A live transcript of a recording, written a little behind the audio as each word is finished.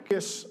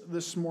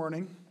This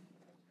morning,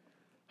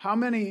 how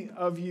many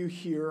of you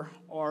here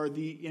are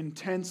the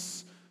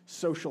intense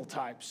social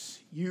types?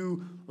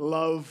 You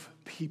love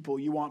people.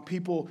 You want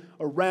people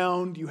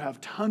around. You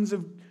have tons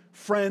of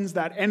friends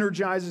that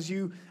energizes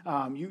you.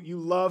 You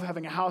love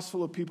having a house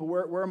full of people.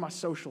 Where are my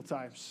social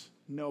types?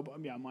 No,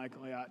 yeah,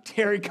 Michael, yeah.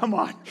 Terry, come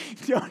on.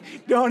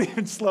 Don't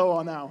even slow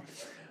on that one.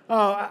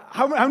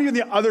 How many are on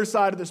the other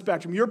side of the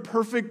spectrum? Your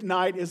perfect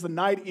night is the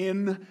night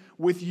in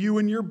with you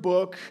and your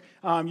book.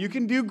 You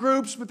can do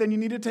groups, but then you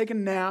need to take a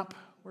nap.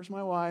 Where's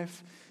my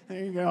wife?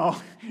 There you go.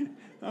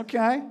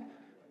 Okay.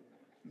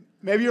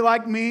 Maybe you're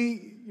like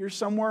me. You're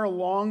somewhere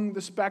along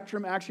the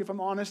spectrum. Actually, if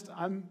I'm honest,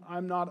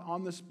 I'm not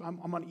on this.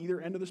 I'm on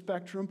either end of the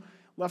spectrum.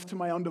 Left to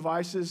my own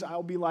devices,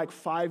 I'll be like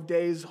 5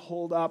 days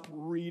holed up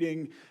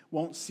reading,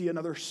 won't see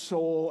another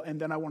soul, and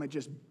then I want to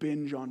just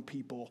binge on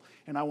people.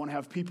 And I want to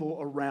have people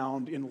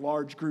around in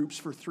large groups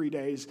for 3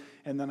 days,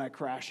 and then I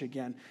crash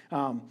again.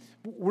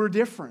 We're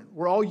different.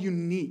 We're all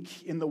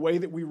unique in the way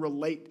that we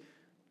relate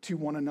to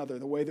one another,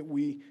 the way that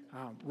we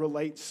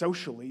relate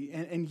socially.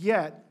 And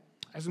yet,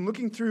 as I'm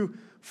looking through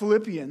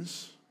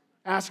Philippians,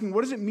 asking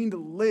what does it mean to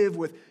live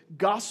with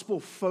gospel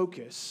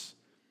focus,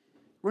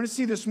 we're going to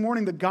see this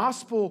morning the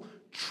gospel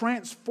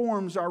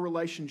transforms our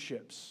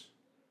relationships.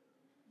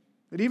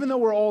 That even though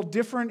we're all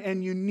different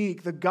and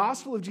unique, the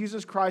gospel of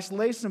Jesus Christ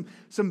lays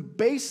some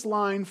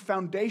baseline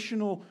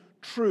foundational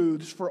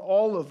truths for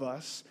all of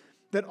us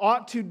that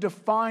ought to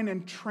define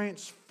and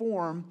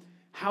transform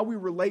how we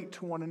relate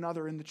to one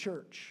another in the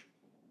church.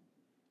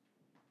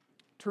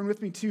 Turn with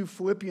me to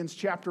Philippians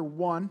chapter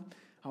 1.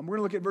 We're going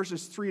to look at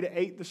verses 3 to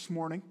 8 this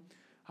morning.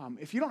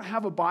 If you don't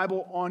have a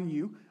Bible on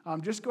you,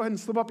 just go ahead and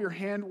slip up your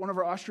hand. One of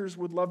our ushers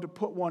would love to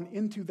put one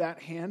into that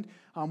hand.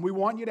 We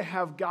want you to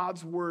have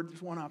God's Word.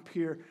 There's one up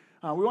here.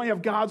 We want you to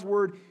have God's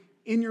Word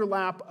in your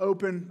lap,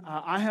 open.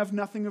 I have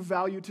nothing of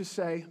value to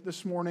say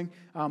this morning.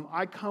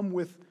 I come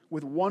with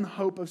one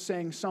hope of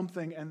saying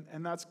something,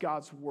 and that's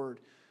God's Word.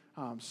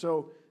 I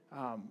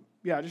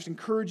just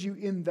encourage you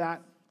in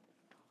that.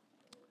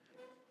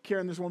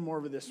 Karen, there's one more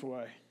over this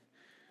way.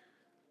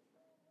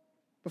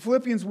 But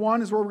Philippians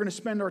 1 is where we're going to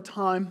spend our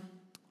time.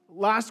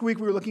 Last week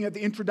we were looking at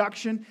the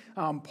introduction.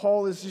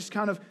 Paul is just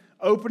kind of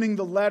opening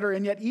the letter,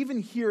 and yet even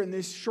here in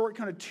this short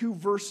kind of 2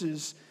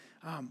 verses,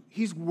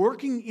 he's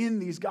working in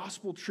these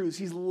gospel truths.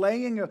 He's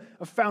laying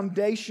a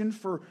foundation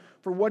for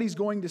what he's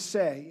going to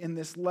say in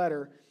this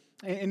letter.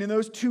 And in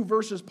those 2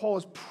 verses, Paul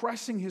is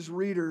pressing his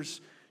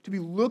readers to be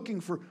looking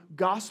for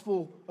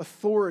gospel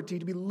authority,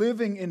 to be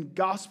living in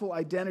gospel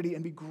identity,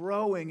 and be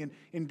growing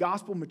in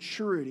gospel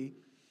maturity.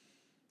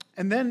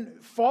 And then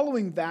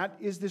following that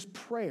is this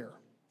prayer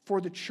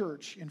for the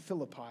church in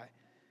Philippi.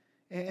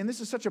 And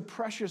this is such a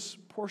precious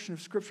portion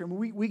of Scripture. I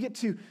mean, we get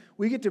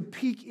to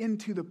peek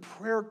into the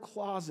prayer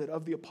closet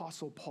of the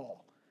Apostle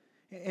Paul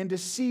and to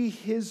see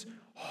his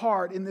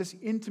heart in this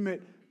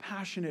intimate,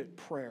 passionate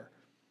prayer.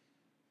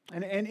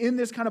 And in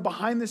this kind of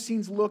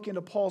behind-the-scenes look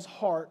into Paul's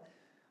heart,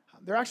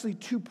 there are actually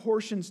 2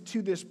 portions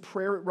to this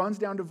prayer. It runs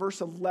down to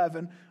verse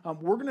 11.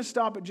 We're going to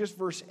stop at just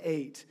verse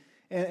 8.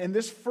 And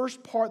this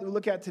first part that we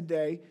look at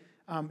today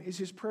is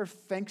his prayer of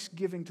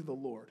thanksgiving to the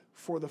Lord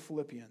for the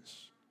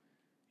Philippians.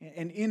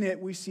 And in it,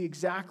 we see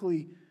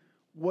exactly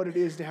what it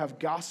is to have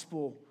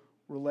gospel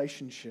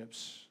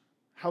relationships,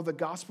 how the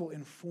gospel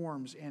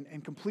informs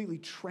and completely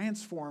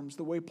transforms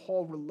the way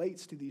Paul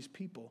relates to these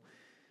people,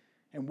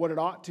 and what it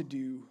ought to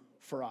do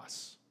for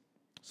us.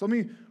 So let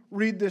me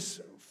read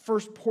this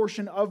first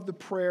portion of the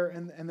prayer,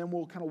 and then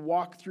we'll kind of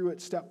walk through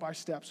it step by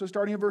step. So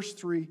starting at verse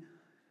 3,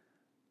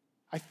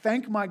 I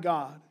thank my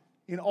God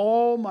in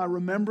all my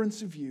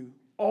remembrance of you,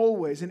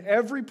 always, in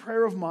every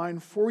prayer of mine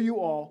for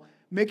you all,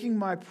 making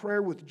my prayer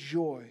with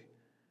joy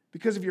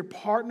because of your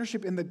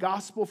partnership in the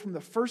gospel from the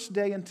first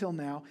day until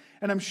now.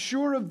 And I'm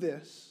sure of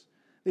this,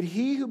 that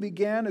he who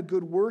began a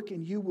good work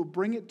in you will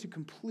bring it to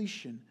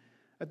completion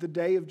at the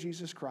day of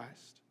Jesus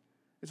Christ.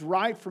 It's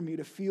right for me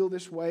to feel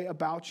this way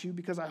about you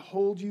because I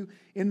hold you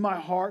in my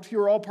heart.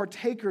 You are all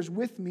partakers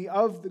with me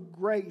of the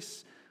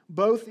grace,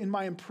 both in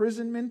my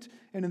imprisonment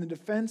and in the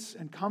defense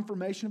and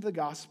confirmation of the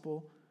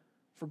gospel.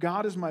 For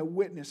God is my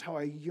witness how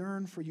I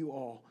yearn for you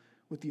all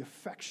with the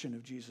affection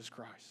of Jesus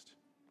Christ.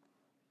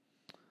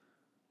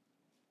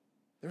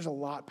 There's a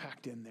lot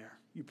packed in there.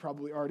 You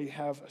probably already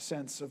have a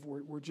sense of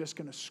we're just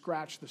going to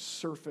scratch the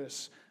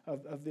surface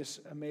of this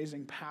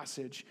amazing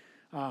passage.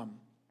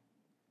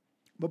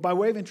 But by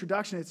way of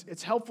introduction,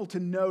 it's helpful to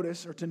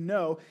notice or to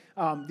know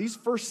these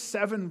first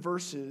 7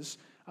 verses.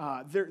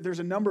 There's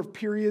a number of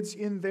periods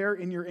in there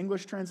in your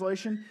English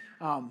translation.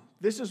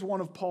 This is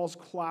one of Paul's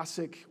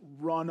classic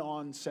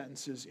run-on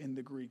sentences in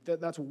the Greek.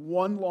 That's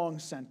one long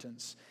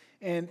sentence.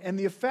 And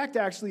the effect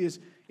actually is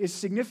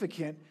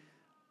significant.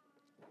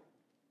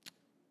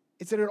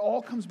 It's that it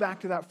all comes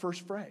back to that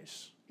first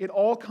phrase. It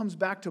all comes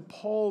back to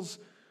Paul's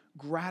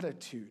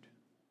gratitude.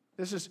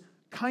 This is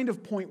kind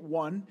of point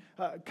 1,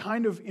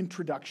 kind of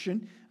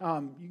introduction.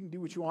 You can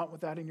do what you want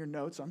with that in your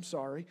notes. I'm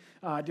sorry.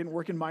 It didn't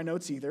work in my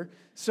notes either.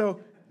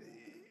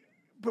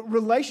 But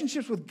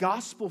relationships with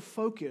gospel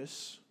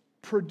focus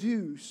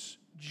produce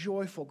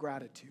joyful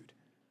gratitude.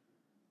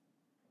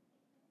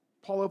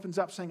 Paul opens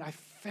up saying, I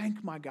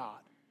thank my God.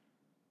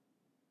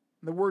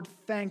 And the word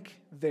thank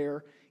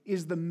there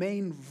is the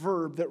main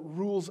verb that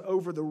rules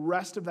over the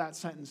rest of that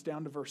sentence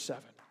down to verse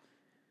 7.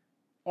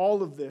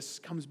 All of this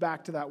comes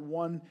back to that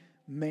one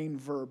main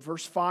verb.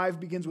 Verse 5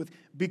 begins with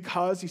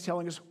because. He's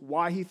telling us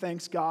why he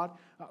thanks God.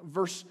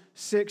 Verse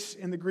 6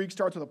 in the Greek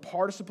starts with a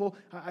participle.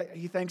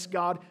 He thanks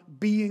God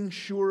being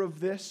sure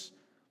of this.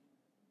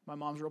 My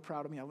mom's real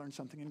proud of me. I learned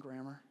something in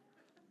grammar.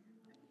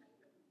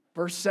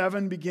 Verse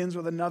 7 begins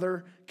with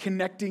another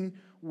connecting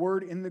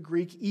word in the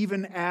Greek,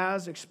 even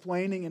as,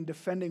 explaining and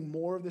defending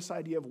more of this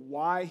idea of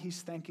why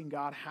he's thanking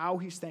God, how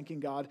he's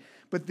thanking God.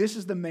 But this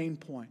is the main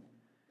point.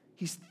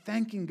 He's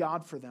thanking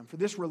God for them, for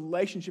this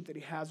relationship that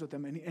he has with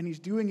them, and he's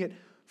doing it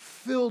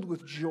filled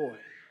with joy.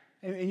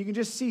 And you can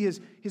just see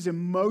his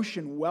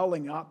emotion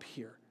welling up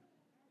here.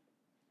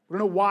 We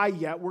don't know why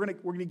yet. We're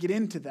gonna get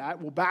into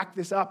that. We'll back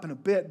this up in a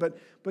bit. But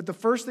the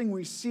first thing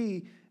we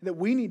see that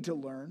we need to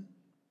learn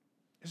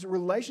is that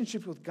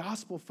relationships with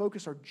gospel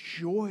focus are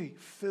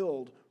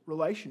joy-filled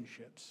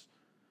relationships.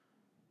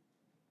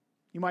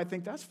 You might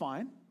think, that's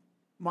fine.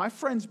 My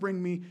friends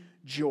bring me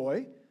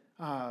joy.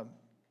 But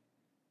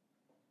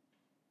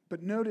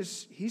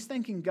notice, he's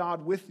thanking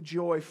God with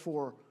joy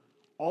for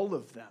all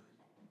of them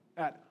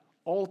at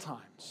all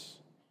times.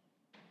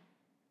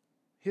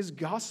 His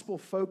gospel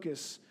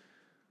focus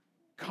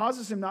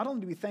causes him not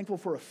only to be thankful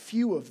for a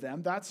few of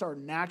them, that's our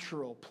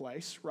natural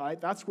place, right?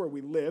 That's where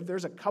we live.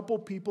 There's a couple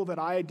people that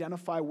I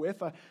identify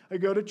with. I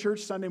go to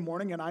church Sunday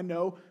morning and I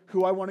know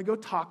who I want to go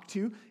talk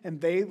to, and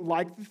they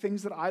like the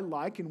things that I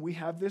like, and we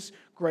have this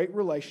great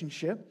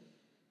relationship.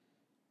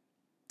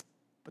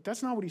 But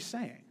that's not what he's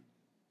saying.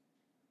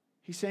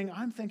 He's saying,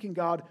 I'm thanking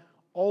God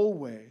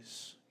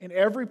always, in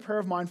every prayer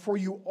of mine, for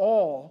you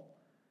all,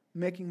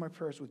 making my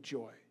prayers with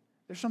joy.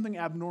 There's something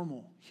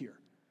abnormal here.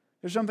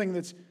 There's something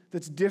that's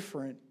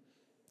different.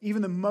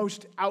 Even the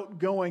most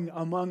outgoing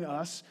among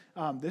us,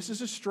 this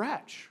is a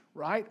stretch,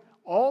 right?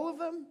 All of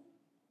them?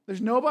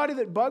 There's nobody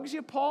that bugs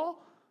you,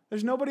 Paul?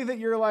 There's nobody that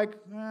you're like,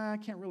 I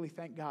can't really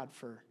thank God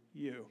for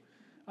you.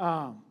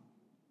 How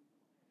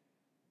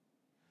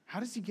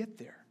does he get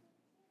there?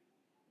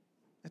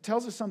 It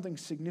tells us something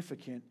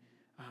significant.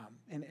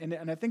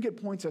 And I think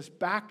it points us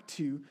back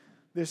to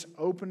this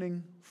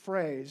opening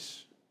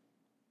phrase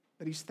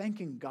that he's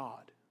thanking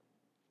God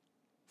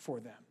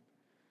for them.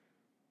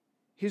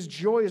 His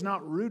joy is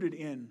not rooted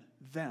in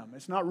them.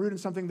 It's not rooted in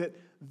something that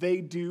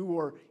they do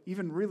or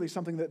even really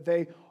something that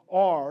they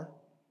are,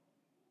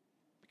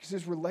 because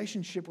his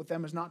relationship with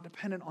them is not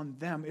dependent on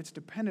them. It's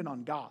dependent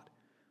on God.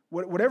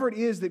 Whatever it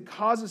is that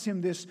causes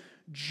him this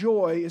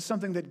joy is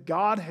something that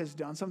God has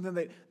done, something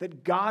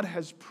that God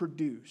has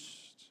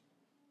produced.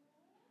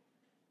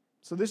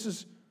 So this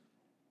is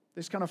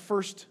this kind of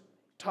first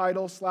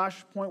title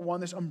 / point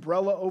 1, this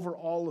umbrella over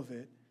all of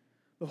it.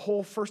 The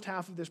whole first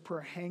half of this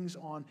prayer hangs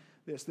on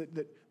this,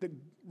 that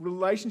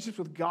relationships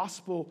with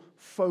gospel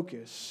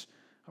focus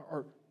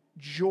are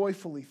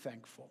joyfully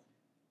thankful.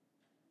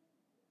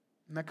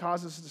 And that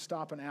causes us to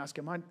stop and ask,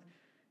 am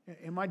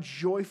I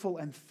joyful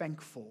and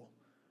thankful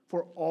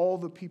for all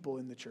the people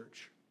in the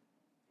church?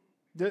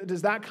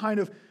 Does that kind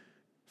of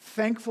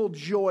thankful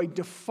joy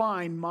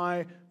define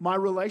my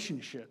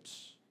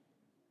relationships?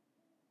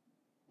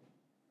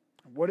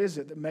 What is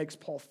it that makes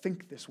Paul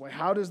think this way?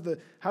 How does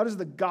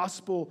the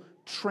gospel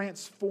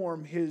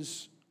transform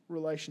his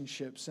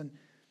relationships? And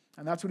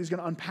that's what he's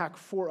going to unpack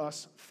for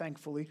us,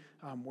 thankfully.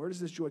 Where does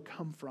this joy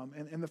come from?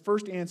 And the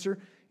first answer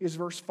is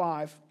verse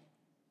 5.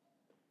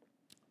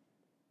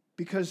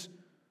 Because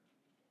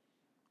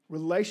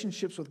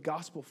relationships with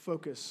gospel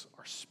focus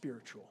are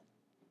spiritual.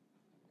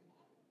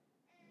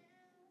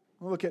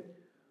 We'll look at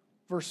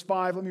verse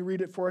 5. Let me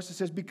read it for us. It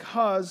says,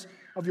 because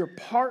of your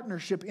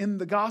partnership in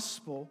the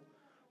gospel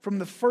from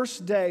the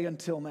first day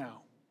until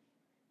now.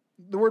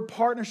 The word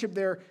partnership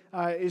there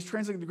is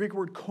translated the Greek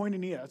word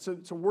koinonia.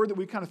 It's a word that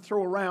we kind of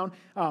throw around.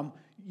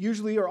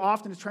 Usually or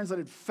often it's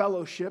translated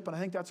fellowship, and I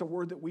think that's a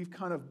word that we've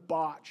kind of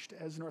botched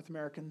as North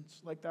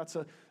Americans. Like that's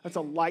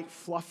a light,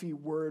 fluffy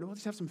word.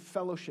 Let's have some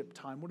fellowship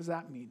time. What does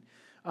that mean?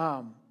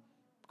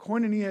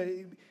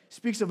 Koinonia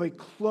speaks of a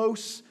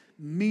close,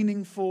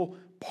 meaningful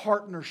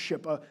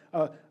partnership,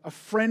 a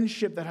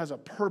friendship that has a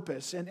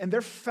purpose. And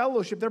their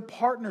fellowship, their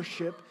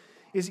partnership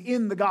is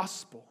in the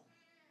gospel.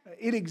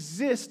 It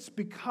exists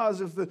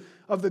because of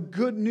the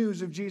good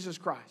news of Jesus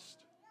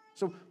Christ.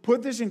 So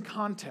put this in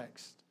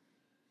context.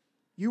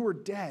 You were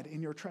dead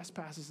in your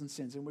trespasses and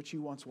sins in which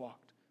you once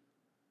walked.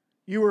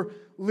 You were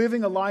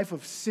living a life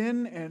of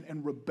sin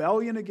and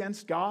rebellion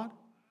against God.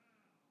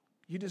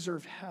 You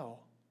deserved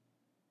hell.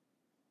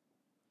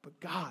 But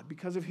God,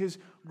 because of his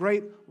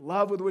great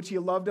love with which he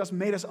loved us,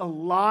 made us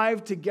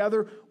alive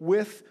together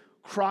with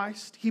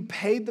Christ. He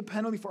paid the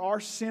penalty for our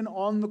sin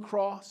on the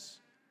cross.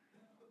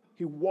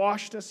 He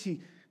washed us.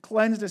 He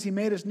cleansed us. He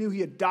made us new.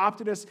 He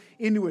adopted us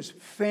into his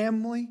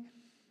family,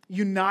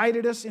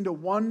 united us into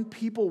one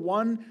people,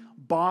 one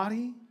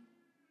body.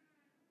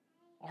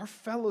 Our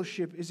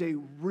fellowship is a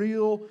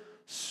real,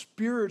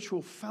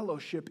 spiritual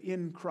fellowship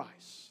in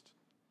Christ,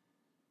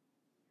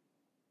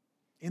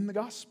 in the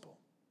gospel.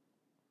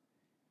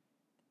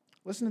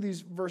 Listen to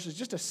these verses,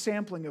 just a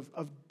sampling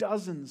of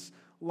dozens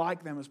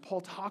like them as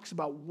Paul talks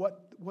about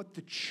what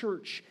the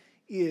church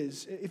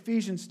is.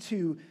 Ephesians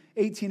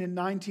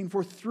 2:18-19,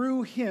 for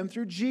through him,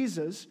 through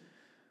Jesus,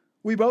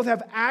 we both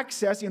have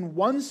access in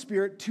one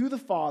Spirit to the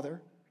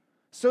Father.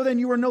 So then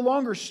you are no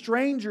longer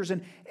strangers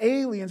and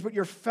aliens, but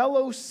you're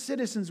fellow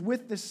citizens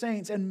with the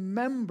saints and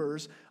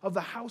members of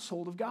the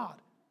household of God.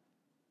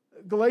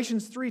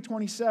 Galatians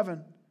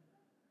 3:27,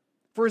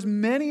 for as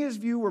many as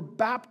you were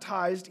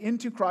baptized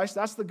into Christ,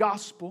 that's the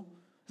gospel,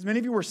 as many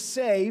of you were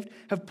saved,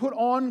 have put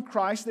on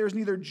Christ. There is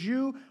neither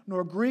Jew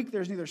nor Greek,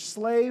 there is neither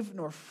slave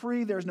nor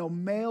free, there is no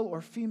male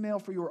or female,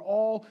 for you are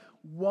all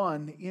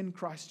one in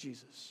Christ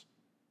Jesus.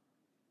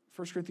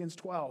 1 Corinthians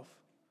 12.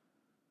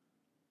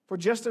 For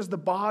just as the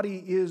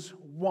body is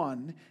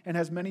one and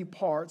has many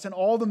parts, and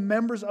all the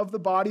members of the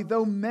body,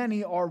 though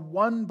many, are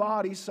one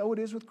body, so it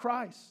is with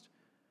Christ.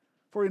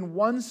 For in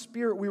one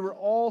Spirit we were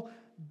all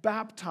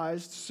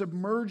baptized,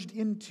 submerged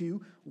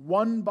into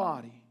one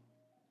body.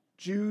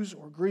 Jews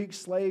or Greeks,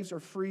 slaves or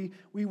free,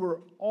 we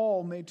were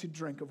all made to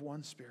drink of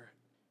one Spirit.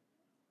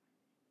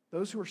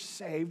 Those who are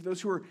saved, those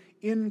who are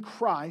in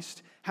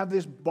Christ, have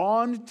this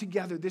bond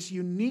together, this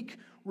unique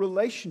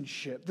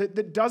relationship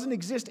that doesn't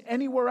exist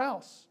anywhere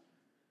else.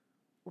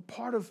 We're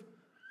part of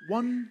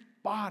one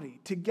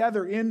body,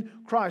 together in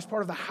Christ,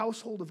 part of the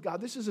household of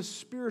God. This is a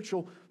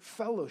spiritual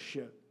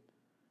fellowship.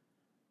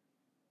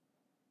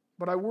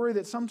 But I worry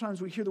that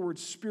sometimes we hear the word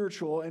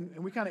spiritual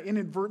and we kind of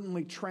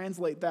inadvertently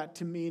translate that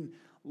to mean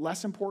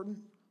less important.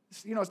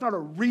 It's not a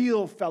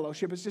real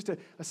fellowship, it's just a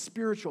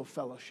spiritual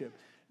fellowship.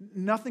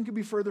 Nothing could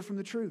be further from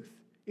the truth.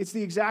 It's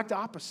the exact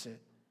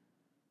opposite.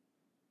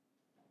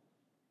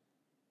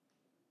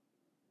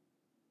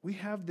 We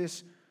have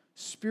this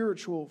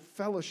spiritual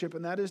fellowship,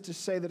 and that is to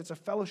say that it's a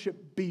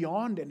fellowship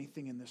beyond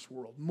anything in this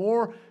world,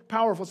 more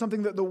powerful,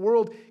 something that the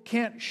world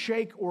can't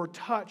shake or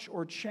touch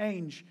or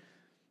change.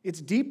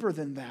 It's deeper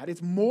than that.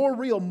 It's more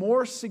real,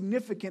 more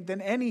significant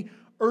than any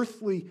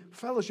earthly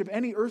fellowship,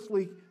 any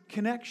earthly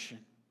connection.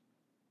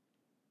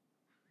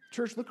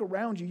 Church, look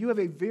around you. You have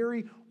a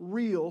very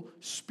real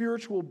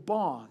spiritual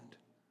bond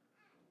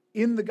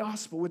in the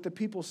gospel with the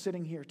people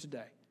sitting here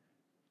today.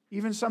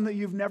 Even some that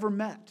you've never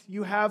met.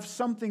 You have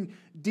something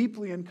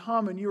deeply in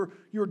common.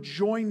 You're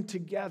joined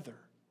together.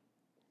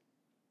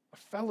 A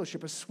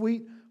fellowship, a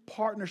sweet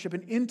partnership,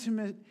 an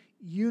intimate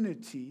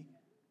unity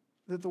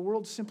that the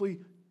world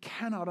simply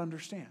cannot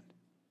understand,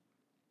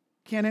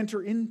 can't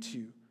enter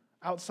into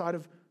outside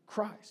of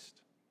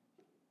Christ.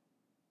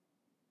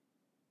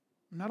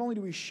 Not only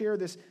do we share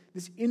this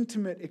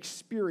intimate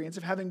experience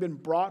of having been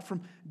brought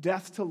from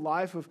death to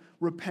life, of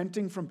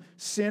repenting from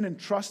sin and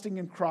trusting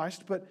in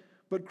Christ,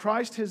 but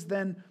Christ has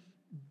then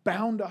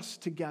bound us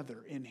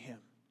together in Him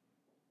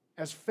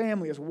as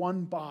family, as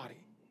one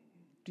body.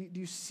 Do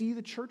you see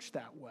the church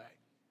that way?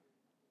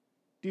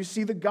 Do you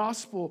see the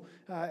gospel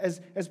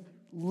as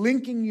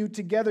linking you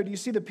together? Do you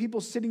see the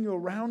people sitting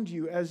around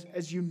you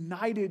as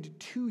united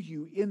to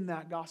you in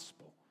that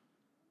gospel?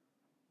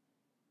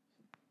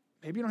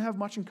 Maybe you don't have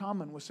much in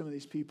common with some of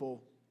these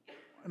people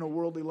on a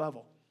worldly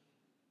level.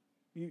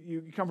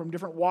 You come from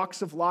different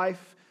walks of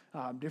life,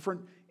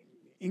 different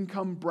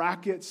income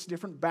brackets,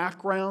 different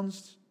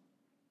backgrounds.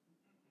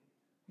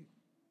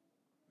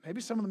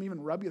 Maybe some of them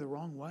even rub you the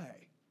wrong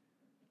way.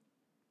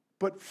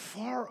 But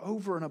far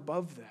over and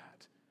above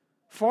that,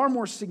 far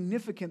more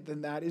significant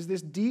than that, is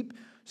this deep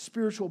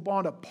spiritual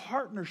bond, a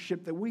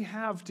partnership that we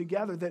have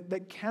together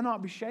that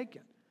cannot be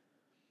shaken.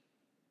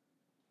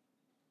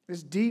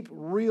 This deep,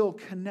 real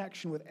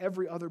connection with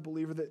every other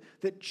believer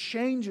that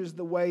changes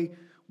the way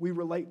we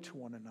relate to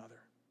one another.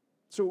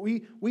 So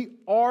we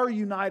are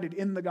united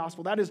in the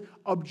gospel. That is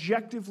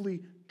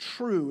objectively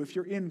true if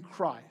you're in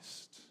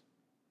Christ.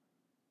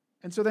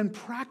 And so then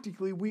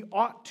practically we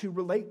ought to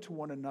relate to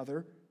one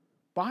another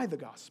by the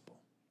gospel.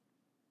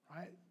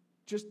 Right?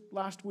 Just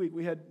last week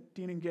we had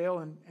Dean and Gail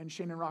and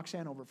Shane and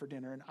Roxanne over for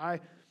dinner. And I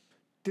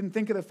didn't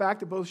think of the fact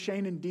that both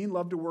Shane and Dean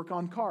love to work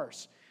on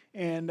cars.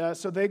 And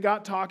so they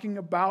got talking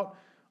about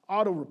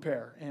auto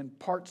repair and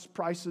parts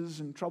prices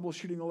and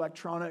troubleshooting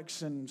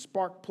electronics and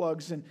spark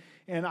plugs.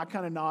 And I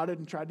kind of nodded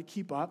and tried to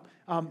keep up.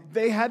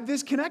 They had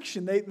this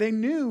connection. They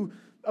knew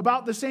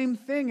about the same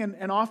thing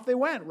and off they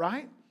went,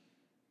 right?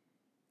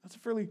 That's a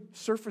fairly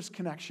surface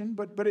connection,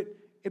 but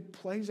it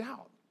plays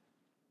out.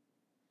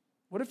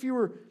 What if you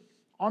were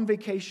on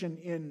vacation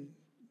in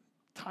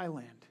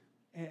Thailand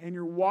and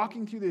you're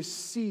walking through this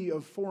sea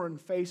of foreign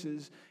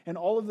faces and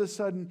all of a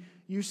sudden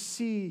you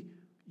see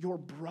your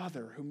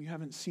brother whom you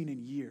haven't seen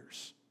in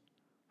years?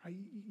 Right?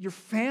 Your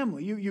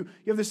family, you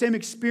have the same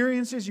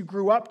experiences, you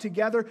grew up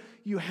together,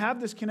 you have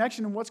this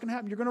connection, and what's going to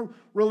happen? You're going to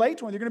relate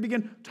to one. You're going to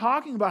begin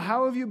talking about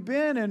how have you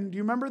been, and do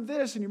you remember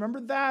this, and you remember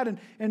that,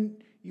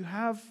 and you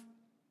have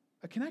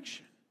a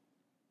connection.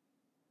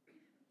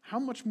 How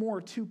much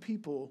more two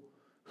people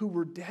who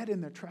were dead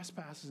in their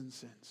trespasses and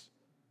sins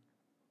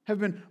have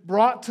been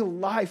brought to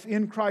life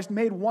in Christ,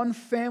 made one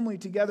family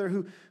together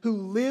who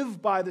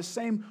live by the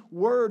same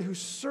word, who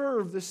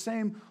serve the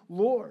same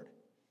Lord.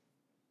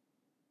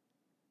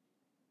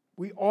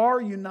 We are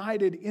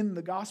united in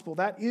the gospel.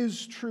 That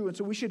is true. And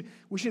so we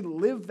should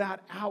live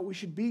that out. We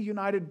should be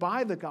united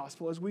by the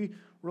gospel as we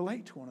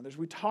relate to one another, as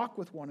we talk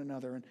with one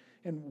another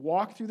and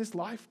walk through this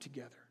life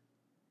together.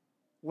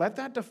 Let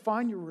that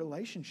define your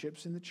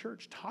relationships in the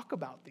church. Talk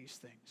about these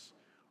things.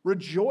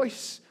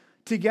 Rejoice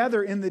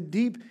together in the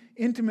deep,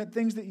 intimate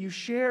things that you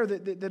share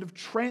that have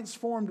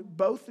transformed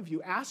both of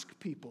you. Ask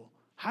people,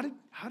 how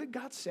did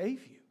God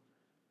save you?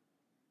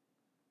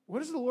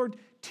 What is the Lord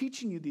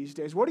teaching you these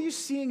days? What are you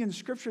seeing in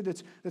Scripture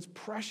that's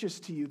precious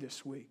to you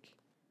this week?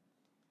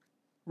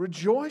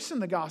 Rejoice in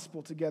the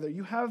gospel together.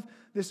 You have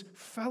this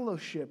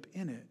fellowship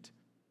in it.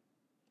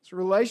 So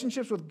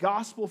relationships with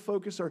gospel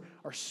focus are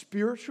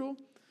spiritual.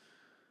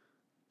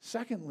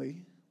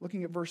 Secondly,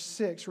 looking at verse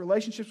 6,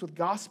 relationships with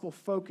gospel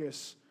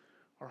focus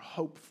are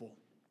hopeful.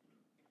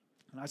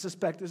 And I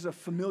suspect this is a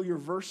familiar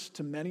verse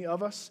to many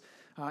of us,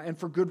 and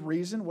for good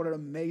reason. What an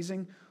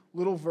amazing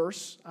little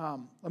verse.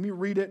 Let me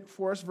read it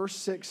for us. Verse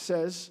 6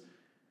 says,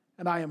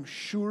 "And I am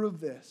sure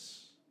of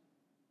this,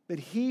 that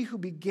he who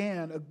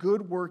began a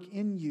good work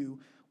in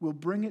you will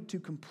bring it to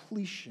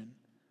completion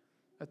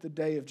at the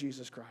day of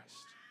Jesus Christ."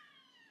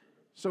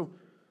 So,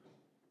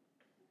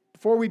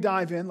 before we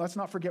dive in, let's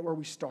not forget where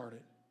we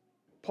started.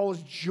 Paul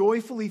is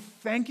joyfully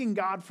thanking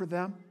God for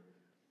them.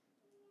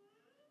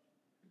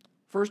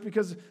 First,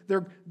 because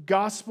their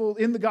gospel,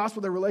 in the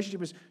gospel, their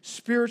relationship is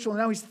spiritual.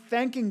 And now he's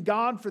thanking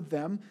God for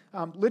them.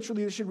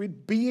 Literally, this should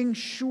read, being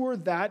sure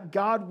that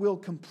God will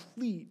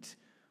complete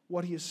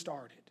what he has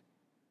started.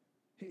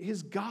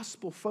 His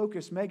gospel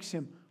focus makes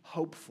him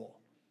hopeful.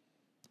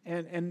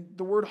 And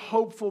the word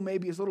hopeful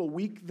maybe is a little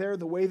weak there,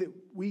 the way that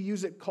we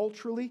use it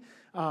culturally.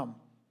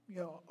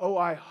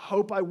 I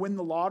hope I win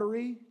the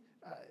lottery.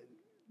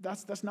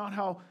 That's not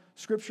how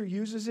Scripture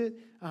uses it.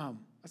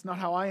 That's not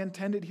how I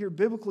intend it here.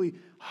 Biblically,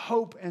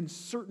 hope and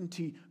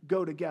certainty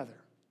go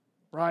together,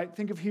 right?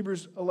 Think of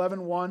Hebrews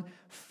 11:1.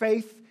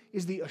 Faith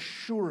is the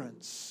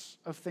assurance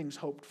of things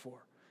hoped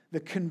for, the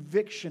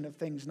conviction of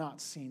things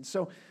not seen.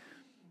 So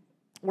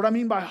what I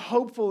mean by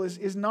hopeful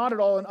is not at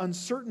all an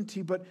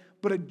uncertainty, but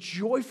a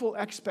joyful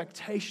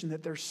expectation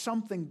that there's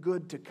something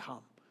good to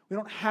come. We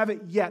don't have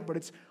it yet, but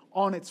it's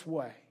on its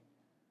way.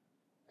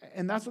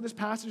 And that's what this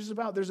passage is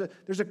about. There's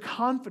a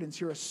confidence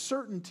here, a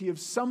certainty of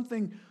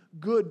something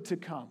good to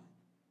come.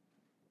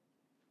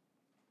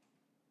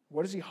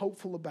 What is he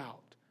hopeful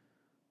about?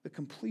 The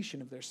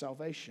completion of their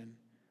salvation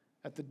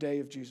at the day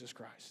of Jesus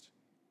Christ.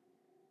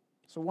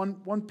 So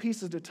one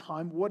piece at a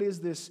time, what is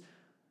this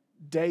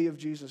day of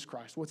Jesus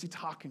Christ? What's he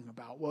talking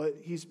about? Well,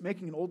 he's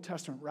making an Old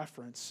Testament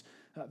reference.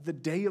 The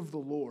day of the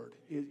Lord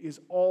is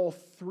all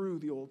through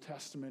the Old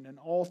Testament and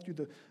all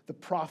through the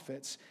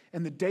prophets.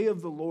 And the day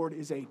of the Lord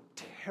is a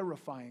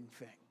terrifying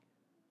thing.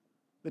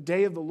 The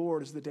day of the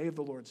Lord is the day of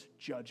the Lord's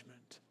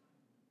judgment.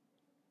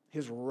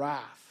 His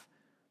wrath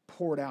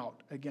poured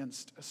out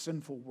against a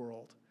sinful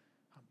world.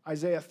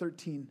 Isaiah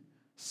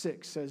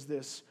 13:6 says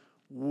this,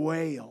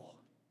 "Wail,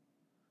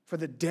 for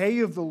the day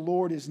of the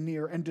Lord is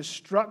near, and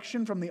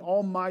destruction from the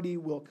Almighty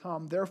will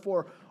come.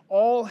 Therefore,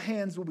 all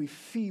hands will be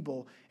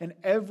feeble, and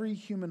every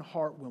human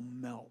heart will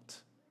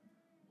melt."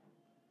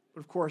 But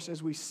of course,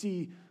 as we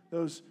see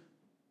those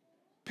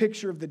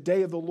picture of the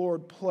day of the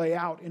Lord play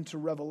out into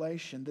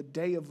Revelation, the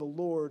day of the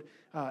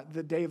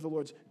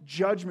Lord's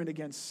judgment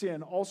against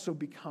sin also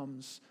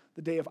becomes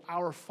the day of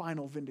our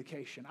final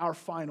vindication, our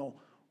final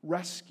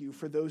rescue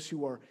for those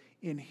who are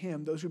in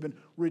him, those who've been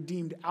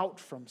redeemed out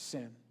from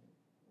sin.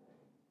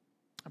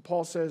 And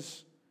Paul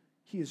says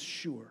he is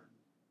sure,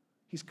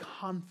 he's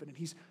confident,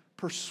 he's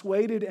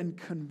persuaded and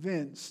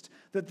convinced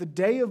that the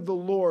day of the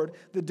Lord,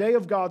 the day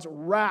of God's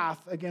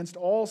wrath against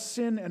all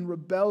sin and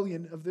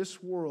rebellion of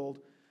this world,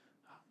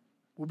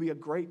 will be a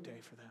great day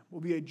for them, will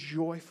be a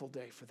joyful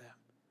day for them.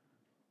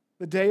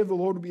 The day of the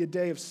Lord will be a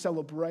day of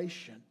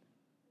celebration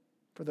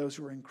for those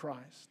who are in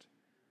Christ.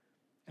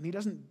 And he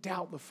doesn't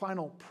doubt the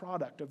final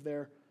product of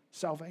their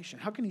salvation.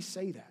 How can he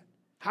say that?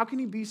 How can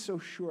he be so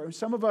sure? I mean,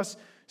 some of us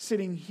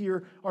sitting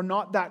here are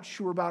not that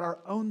sure about our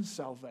own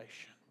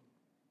salvation.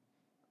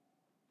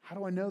 How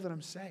do I know that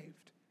I'm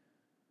saved?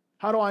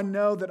 How do I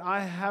know that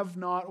I have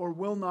not or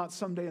will not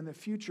someday in the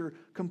future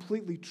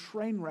completely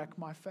train wreck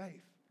my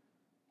faith?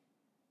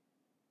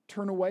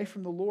 Turn away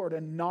from the Lord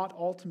and not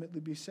ultimately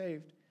be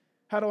saved?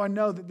 How do I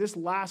know that this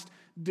last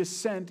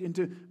descent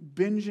into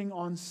binging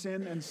on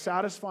sin and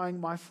satisfying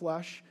my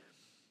flesh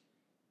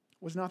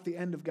was not the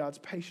end of God's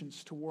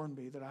patience to warn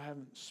me that I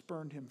haven't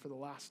spurned him for the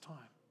last time?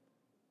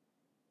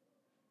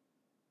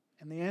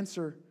 And the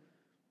answer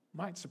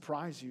might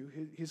surprise you.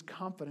 His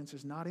confidence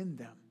is not in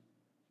them.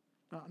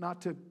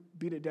 Not to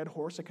beat a dead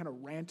horse, I kind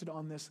of ranted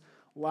on this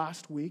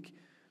last week.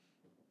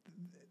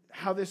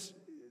 How this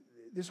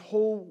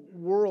whole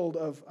world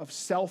of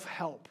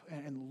self-help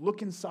and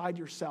look inside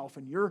yourself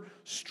and you're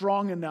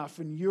strong enough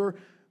and you're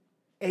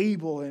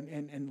able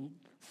and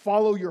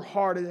follow your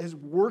heart. It has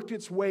worked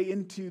its way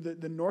into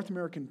the North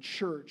American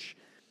church.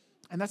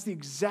 And that's the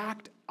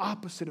exact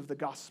opposite of the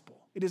gospel.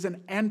 It is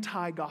an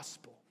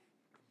anti-gospel.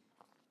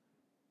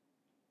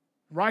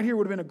 Right here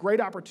would have been a great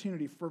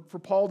opportunity for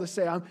Paul to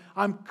say,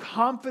 I'm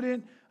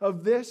confident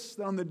of this,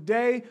 that on the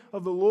day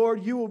of the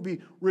Lord you will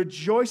be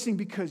rejoicing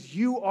because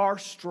you are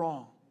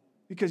strong,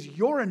 because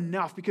you're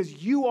enough,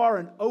 because you are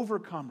an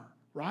overcomer,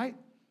 right?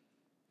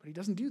 But he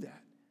doesn't do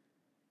that.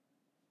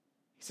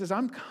 He says,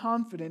 I'm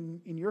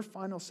confident in your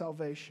final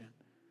salvation,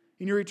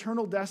 in your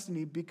eternal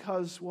destiny,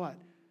 because what?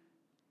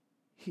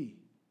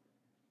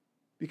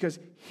 Because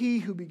he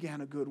who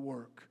began a good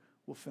work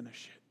will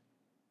finish it.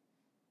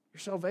 Your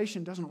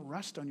salvation doesn't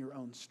rest on your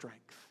own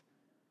strength,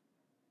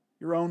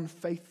 your own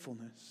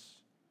faithfulness.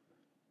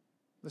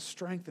 The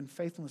strength and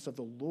faithfulness of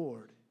the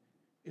Lord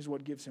is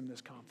what gives him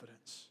this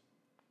confidence.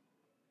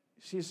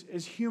 You see,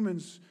 as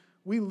humans,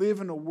 we live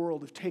in a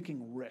world of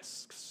taking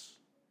risks.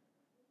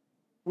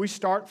 We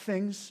start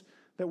things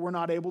that we're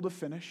not able to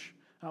finish.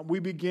 We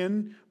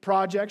begin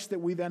projects that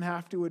we then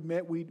have to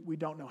admit we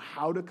don't know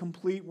how to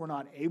complete, we're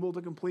not able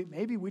to complete.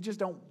 Maybe we just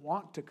don't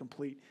want to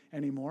complete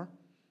anymore.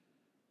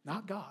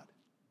 Not God.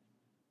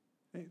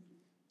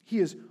 He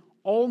is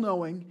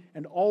all-knowing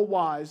and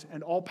all-wise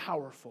and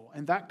all-powerful,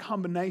 and that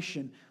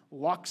combination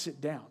locks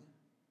it down.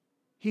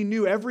 He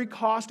knew every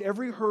cost,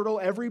 every hurdle,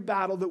 every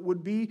battle that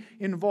would be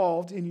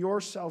involved in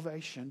your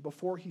salvation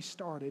before he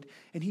started,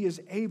 and he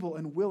is able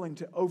and willing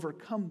to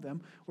overcome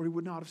them or he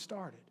would not have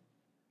started.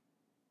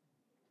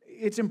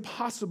 It's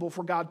impossible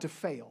for God to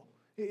fail.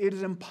 It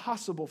is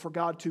impossible for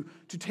God to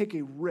take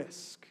a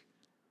risk.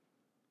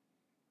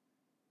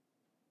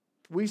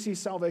 We see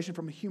salvation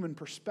from a human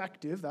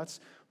perspective. That's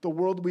the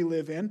world we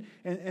live in.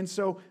 And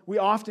so we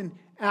often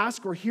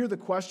ask or hear the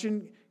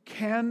question,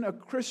 can a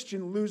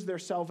Christian lose their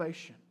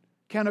salvation?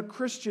 Can a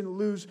Christian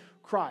lose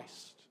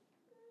Christ?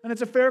 And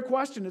it's a fair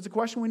question. It's a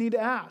question we need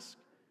to ask.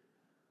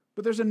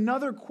 But there's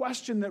another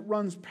question that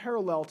runs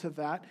parallel to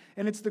that,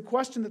 and it's the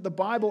question that the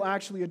Bible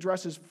actually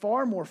addresses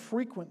far more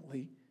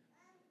frequently,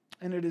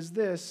 and it is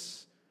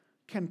this: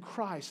 can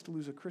Christ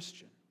lose a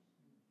Christian?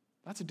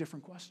 That's a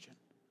different question.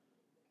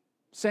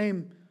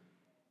 Same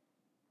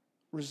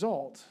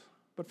result,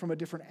 but from a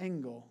different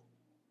angle.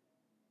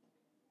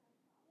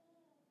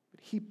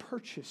 But he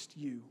purchased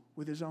you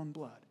with his own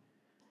blood.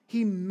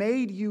 He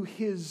made you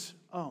his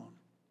own.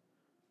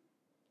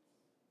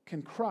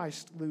 Can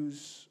Christ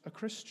lose a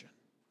Christian?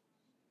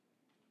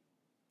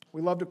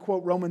 We love to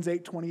quote Romans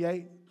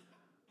 8:28.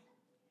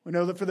 We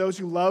know that for those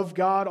who love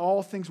God,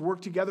 all things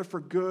work together for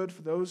good,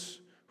 for those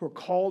who are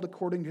called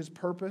according to his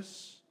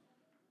purpose.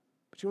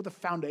 But you know what the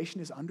foundation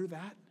is under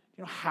that?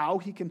 You know how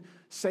he can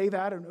say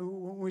that? And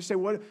when we say,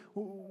 what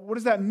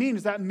does that mean?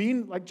 Does that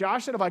mean, like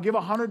Josh said, if I give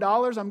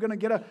 $100, I'm going to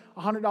get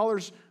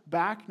 $100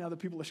 back? Now the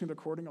people listening to the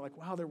recording are like,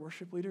 wow, their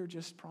worship leader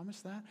just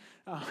promised that.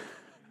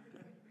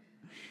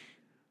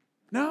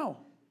 No,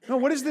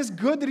 what is this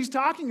good that he's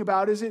talking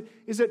about? Is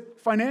it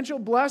financial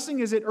blessing?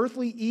 Is it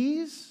earthly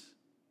ease?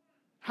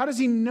 How does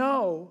he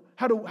know?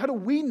 How do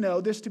we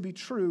know this to be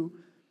true?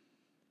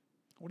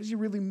 What does he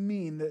really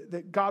mean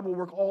that God will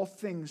work all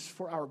things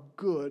for our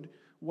good?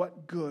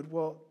 What good?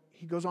 Well,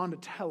 he goes on to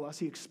tell us,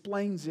 he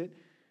explains it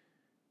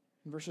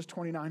in verses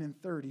 29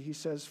 and 30. He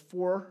says,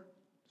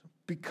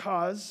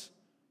 because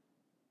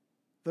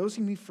those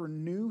whom he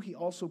foreknew, he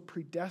also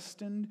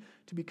predestined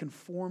to be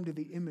conformed to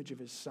the image of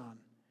his Son,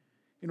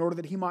 in order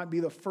that he might be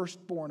the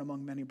firstborn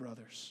among many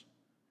brothers.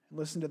 And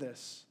listen to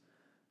this.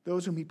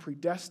 Those whom he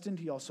predestined,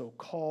 he also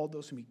called.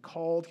 Those whom he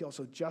called, he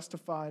also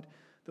justified.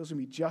 Those whom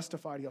he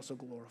justified, he also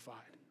glorified.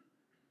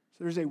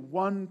 So there's a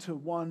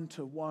one-to-one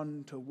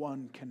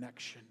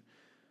connection.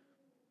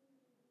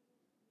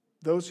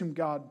 Those whom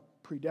God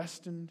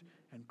predestined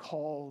and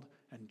called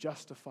and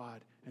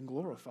justified and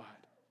glorified.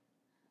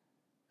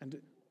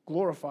 And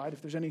glorified,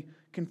 if there's any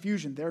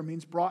confusion there,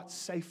 means brought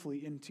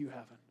safely into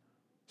heaven.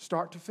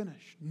 Start to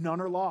finish.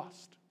 None are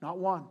lost. Not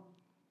one.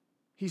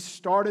 He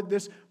started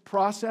this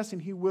process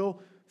and he will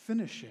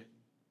finish it.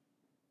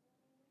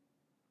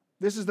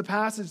 This is the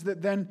passage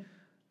that then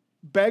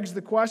begs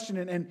the question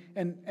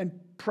and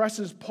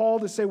presses Paul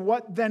to say,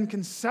 what then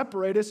can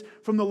separate us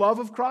from the love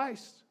of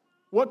Christ?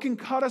 What can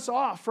cut us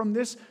off from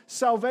this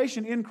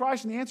salvation in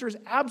Christ? And the answer is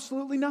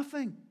absolutely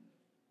nothing.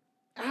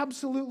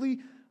 Absolutely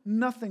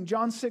nothing.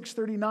 John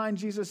 6:39,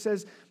 Jesus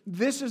says,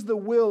 this is the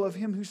will of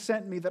him who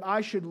sent me, that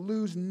I should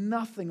lose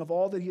nothing of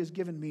all that he has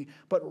given me,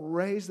 but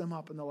raise them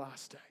up in the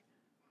last day.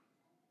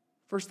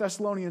 1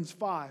 Thessalonians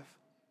 5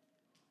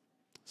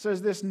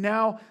 says this,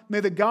 now may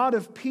the God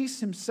of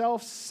peace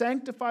himself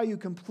sanctify you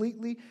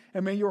completely,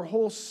 and may your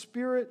whole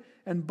spirit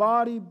and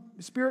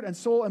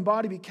soul and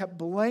body be kept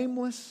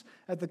blameless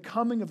at the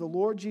coming of the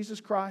Lord Jesus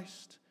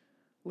Christ.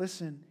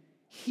 Listen,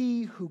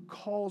 he who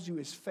calls you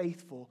is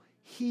faithful.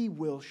 He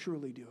will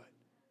surely do it.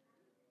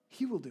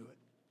 He will do it.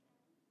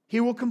 He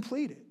will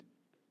complete it.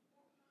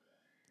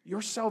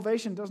 Your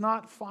salvation does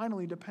not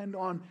finally depend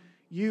on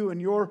you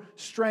and your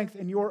strength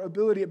and your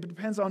ability. It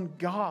depends on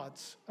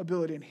God's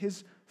ability and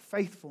his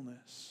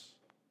faithfulness.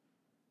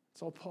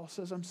 That's all Paul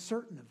says. I'm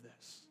certain of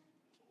this.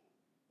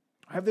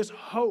 I have this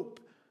hope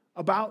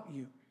about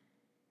you.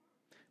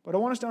 But I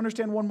want us to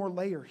understand one more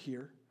layer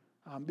here,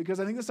 because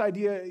I think this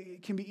idea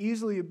can be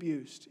easily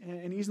abused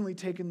and easily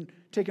taken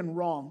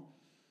wrong.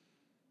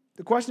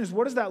 The question is,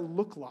 what does that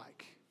look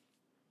like?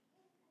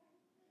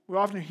 We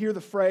often hear the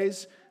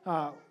phrase,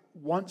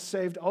 once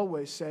saved,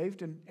 always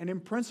saved. And in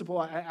principle,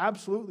 I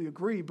absolutely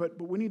agree,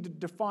 but we need to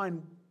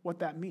define what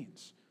that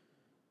means.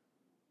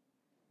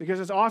 Because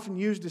it's often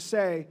used to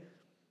say,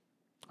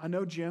 I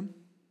know Jim,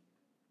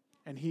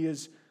 and he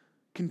is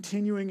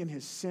continuing in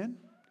his sin.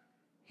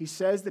 He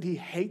says that he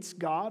hates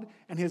God,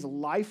 and his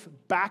life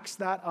backs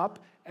that up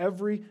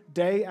every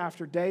day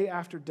after day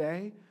after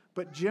day.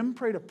 But Jim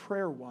prayed a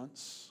prayer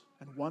once,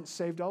 and once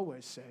saved,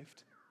 always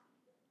saved.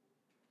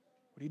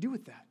 What do you do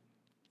with that?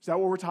 Is that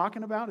what we're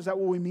talking about? Is that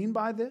what we mean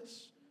by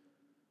this?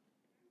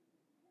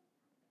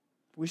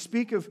 We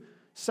speak of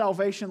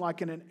salvation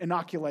like an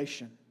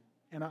inoculation.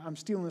 And I'm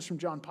stealing this from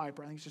John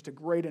Piper. I think it's just a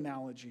great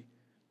analogy.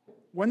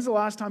 When's the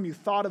last time you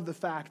thought of the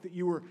fact that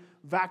you were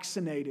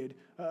vaccinated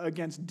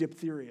against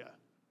diphtheria?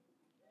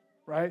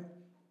 Right? It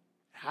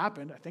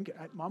happened. I think,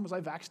 Mom, was I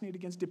vaccinated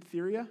against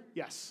diphtheria?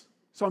 Yes.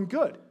 So I'm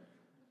good.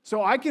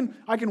 So I can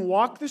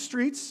walk the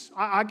streets.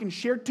 I can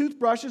share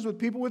toothbrushes with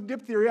people with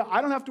diphtheria.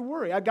 I don't have to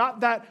worry. I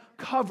got that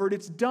covered.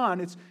 It's done.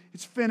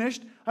 It's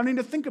finished. I don't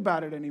need to think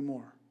about it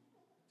anymore.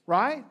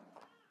 Right?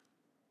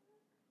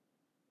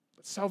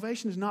 But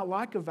salvation is not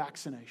like a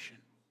vaccination.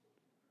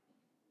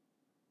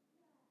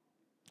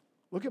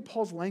 Look at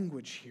Paul's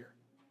language here.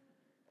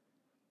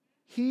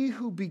 He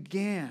who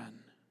began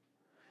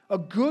a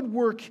good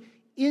work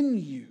in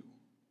you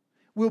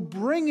will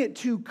bring it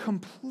to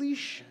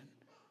completion.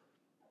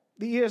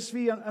 The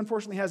ESV,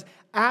 unfortunately, has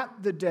at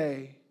the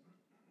day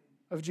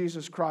of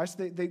Jesus Christ.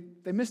 They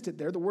missed it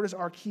there. The word is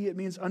arche. It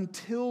means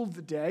until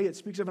the day. It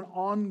speaks of an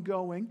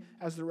ongoing,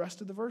 as the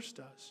rest of the verse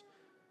does.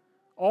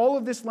 All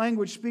of this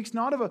language speaks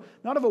not of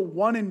a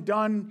one and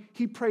done,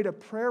 he prayed a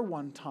prayer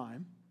one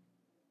time,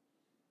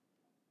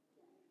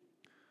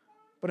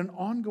 but an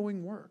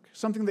ongoing work.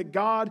 Something that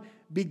God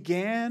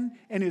began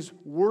and is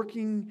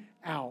working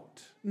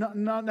out.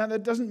 Now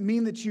that doesn't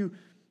mean that you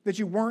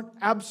weren't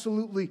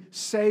absolutely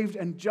saved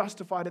and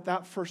justified at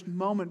that first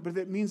moment, but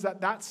it means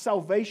that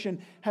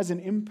salvation has an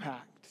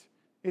impact.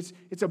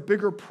 It's a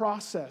bigger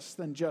process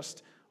than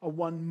just a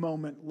one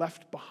moment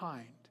left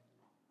behind.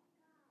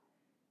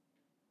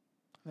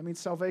 That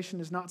means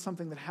salvation is not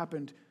something that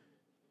happened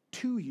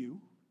to you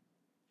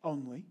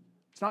only.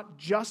 It's not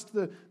just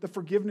the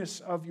forgiveness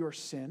of your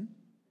sin.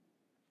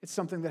 It's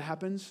something that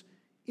happens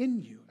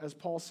in you, as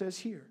Paul says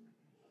here.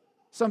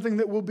 Something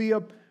that will be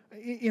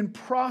in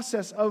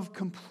process of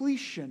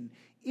completion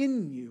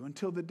in you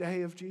until the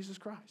day of Jesus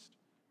Christ.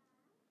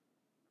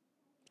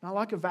 It's not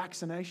like a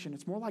vaccination.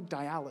 It's more like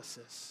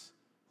dialysis,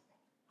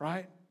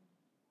 right?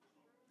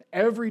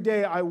 Every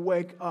day I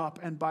wake up,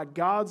 and by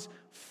God's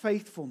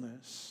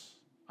faithfulness,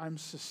 I'm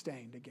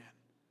sustained again.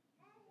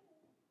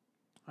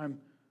 I'm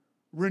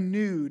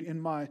renewed in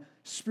my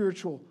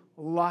spiritual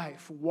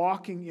life,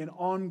 walking in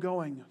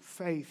ongoing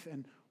faith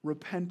and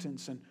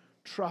repentance and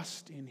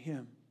trust in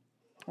Him.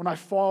 When I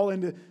fall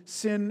into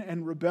sin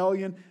and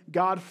rebellion,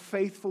 God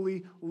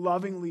faithfully,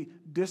 lovingly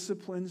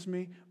disciplines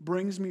me,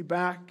 brings me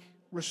back,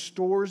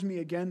 restores me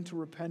again to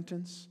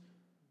repentance.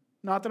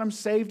 Not that I'm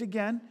saved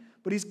again,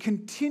 but He's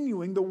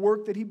continuing the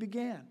work that He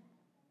began.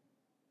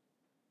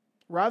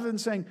 Rather than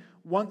saying,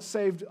 once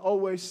saved,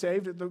 always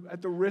saved,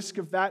 at the risk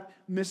of that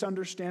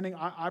misunderstanding,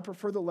 I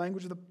prefer the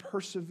language of the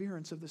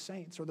perseverance of the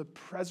saints, or the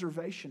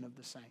preservation of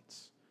the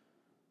saints.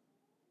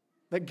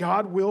 That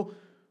God will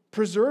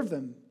preserve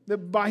them.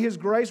 That by His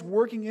grace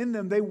working in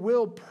them, they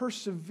will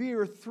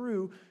persevere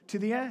through to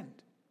the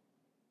end.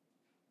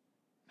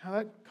 Now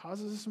that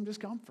causes us some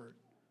discomfort.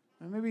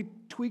 And maybe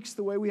tweaks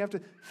the way we have to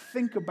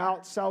think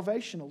about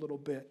salvation a little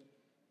bit.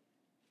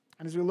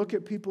 And as we look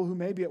at people who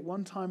maybe at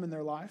one time in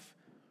their life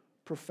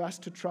profess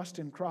to trust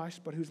in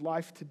Christ, but whose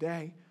life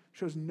today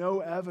shows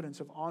no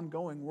evidence of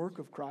ongoing work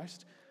of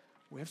Christ,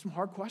 we have some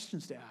hard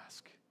questions to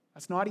ask.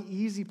 That's not an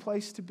easy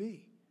place to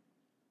be.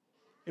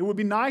 It would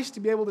be nice to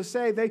be able to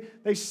say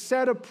they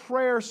said a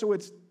prayer so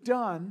it's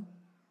done.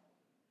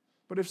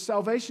 But if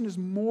salvation is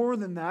more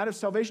than that, if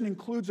salvation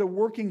includes a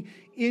working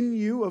in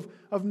you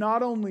of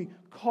not only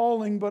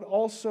calling but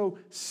also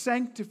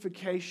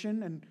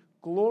sanctification and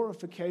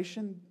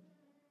glorification,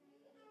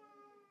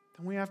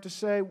 then we have to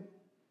say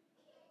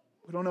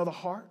we don't know the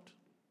heart.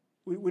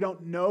 We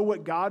don't know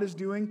what God is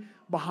doing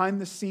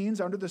behind the scenes,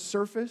 under the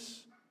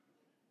surface.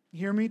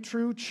 Hear me,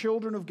 true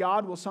children of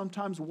God will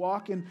sometimes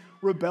walk in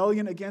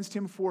rebellion against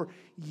Him for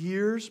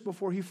years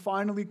before He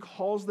finally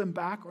calls them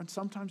back, or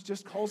sometimes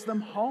just calls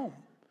them home.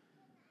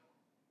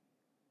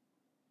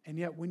 And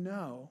yet we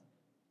know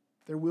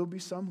there will be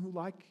some who,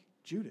 like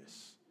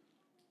Judas,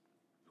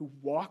 who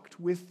walked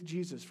with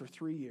Jesus for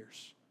 3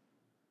 years.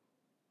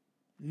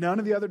 None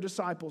of the other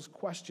disciples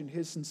questioned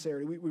His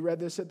sincerity. We read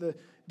this at the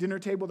dinner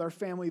table with our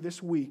family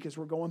this week as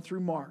we're going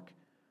through Mark.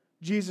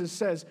 Jesus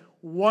says,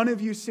 one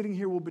of you sitting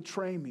here will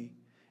betray me.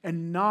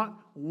 And not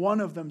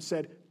one of them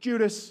said,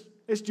 Judas,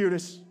 it's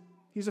Judas.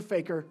 He's a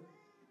faker.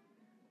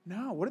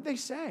 No, what did they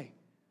say?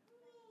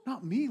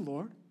 Not me,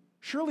 Lord.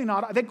 Surely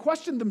not. They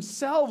questioned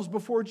themselves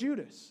before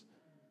Judas.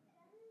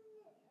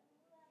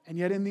 And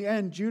yet in the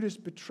end, Judas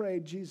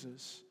betrayed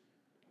Jesus.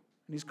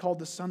 And he's called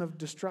the son of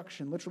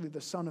destruction, literally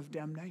the son of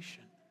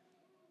damnation.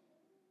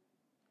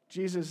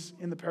 Jesus,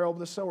 in the parable of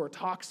the sower,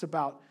 talks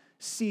about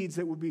seeds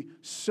that would be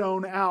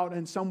sown out,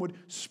 and some would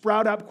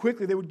sprout up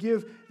quickly. They would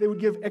give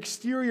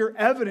exterior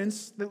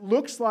evidence that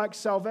looks like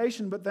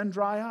salvation, but then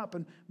dry up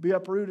and be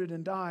uprooted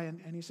and die.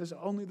 And he says,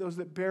 only those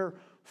that bear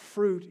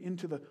fruit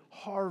into the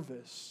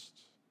harvest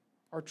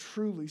are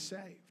truly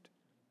saved.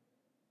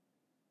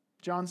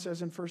 John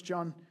says in 1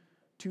 John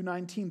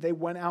 2:19, they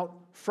went out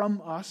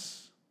from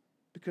us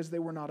because they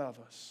were not of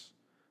us.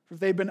 For if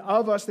they'd been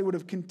of us, they would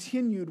have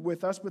continued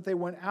with us, but they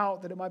went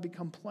out that it might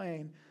become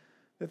plain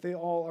that they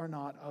all are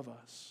not of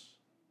us.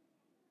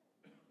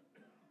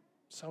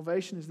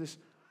 Salvation is this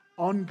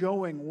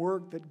ongoing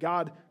work that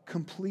God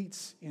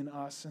completes in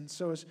us. And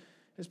so as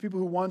people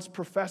who once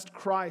professed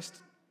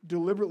Christ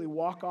deliberately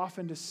walk off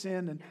into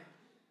sin and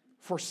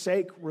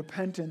forsake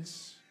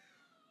repentance,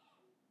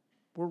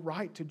 we're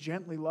right to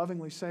gently,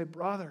 lovingly say,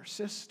 brother,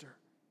 sister,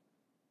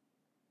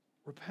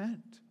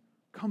 repent.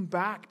 Come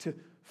back to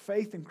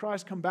faith in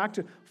Christ. Come back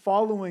to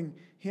following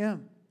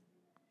Him.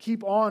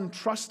 Keep on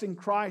trusting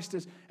Christ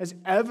as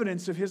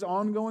evidence of His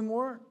ongoing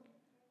work.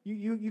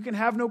 You can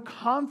have no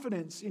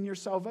confidence in your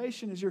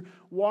salvation as you're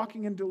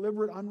walking in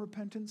deliberate,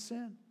 unrepentant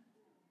sin.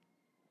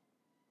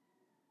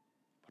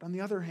 But on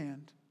the other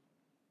hand,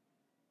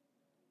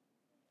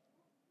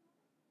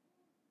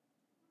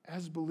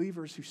 as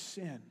believers who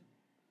sin,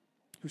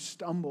 who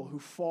stumble, who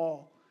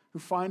fall, who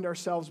find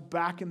ourselves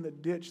back in the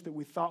ditch that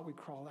we thought we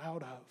crawled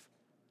out of,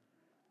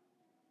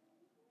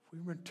 if we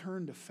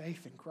return to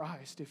faith in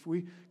Christ, if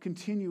we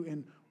continue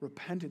in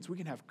repentance, we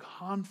can have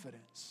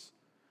confidence.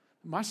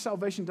 My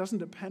salvation doesn't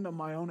depend on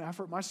my own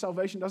effort. My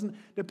salvation doesn't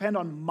depend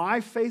on my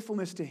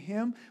faithfulness to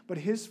Him, but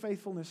His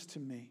faithfulness to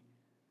me.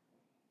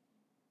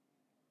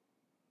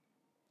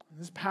 And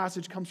this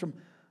passage comes from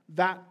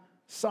that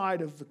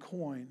side of the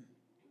coin.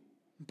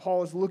 And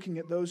Paul is looking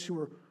at those who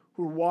are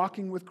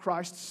walking with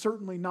Christ,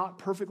 certainly not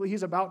perfectly.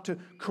 He's about to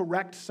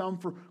correct some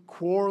for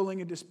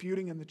quarreling and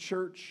disputing in the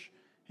church.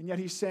 And yet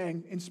he's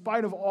saying, in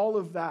spite of all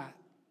of that,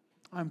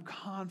 I'm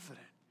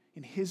confident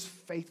in His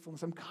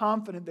faithfulness. I'm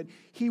confident that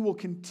He will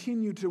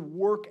continue to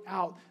work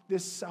out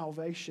this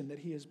salvation that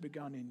He has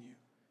begun in you.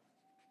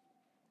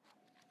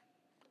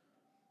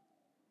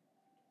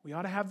 We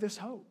ought to have this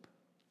hope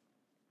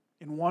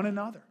in one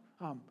another.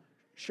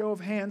 Show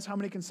of hands, how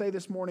many can say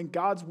this morning,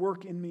 God's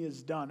work in me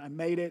is done. I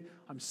made it.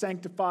 I'm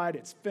sanctified.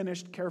 It's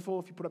finished. Careful,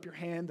 if you put up your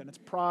hand, then it's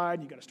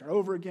pride. You got to start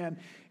over again.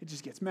 It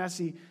just gets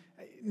messy.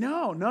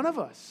 No, none of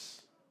us.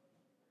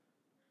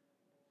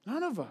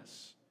 None of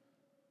us.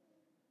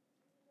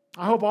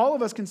 I hope all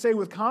of us can say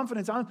with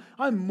confidence,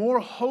 I'm more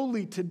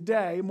holy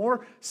today,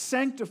 more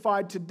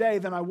sanctified today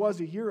than I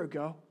was a year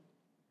ago.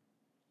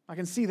 I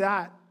can see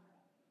that.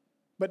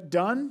 But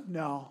done?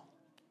 No.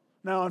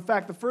 No, in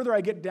fact, the further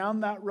I get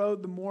down that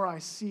road, the more I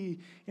see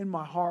in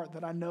my heart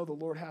that I know the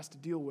Lord has to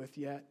deal with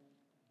yet.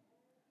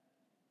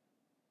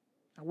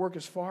 Our work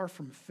is far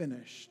from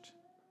finished.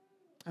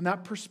 And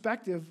that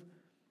perspective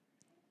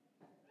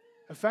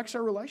affects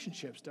our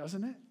relationships,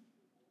 doesn't it?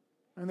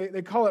 And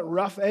they call it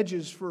rough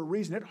edges for a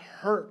reason. It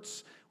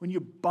hurts when you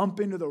bump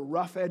into the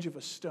rough edge of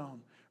a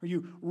stone or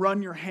you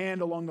run your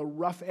hand along the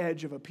rough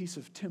edge of a piece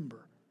of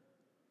timber.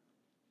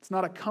 It's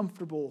not a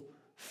comfortable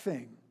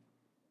thing.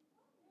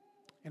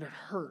 And it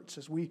hurts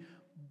as we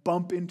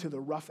bump into the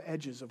rough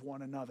edges of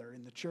one another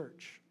in the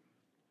church.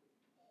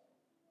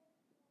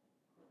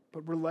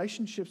 But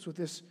relationships with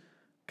this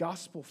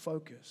gospel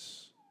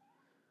focus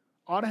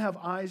ought to have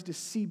eyes to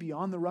see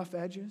beyond the rough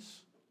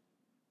edges,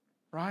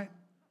 right?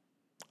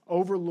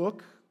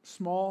 Overlook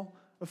small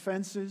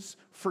offenses,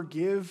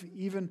 forgive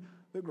even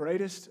the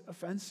greatest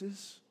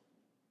offenses,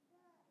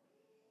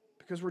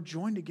 because we're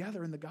joined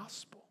together in the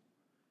gospel.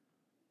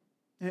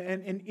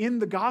 And in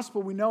the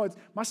gospel, we know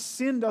my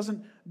sin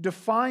doesn't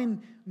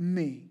define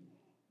me.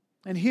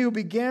 And He who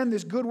began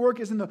this good work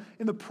is in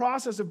the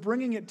process of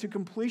bringing it to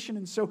completion.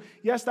 And so,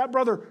 yes, that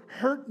brother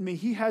hurt me.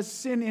 He has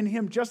sin in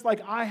him just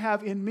like I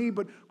have in me.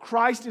 But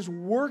Christ is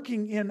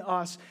working in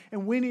us.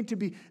 And we need to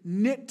be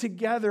knit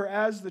together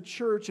as the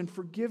church and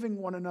forgiving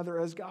one another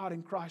as God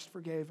in Christ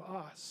forgave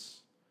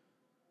us.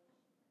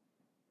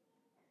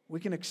 We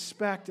can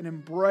expect and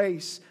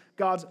embrace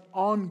God's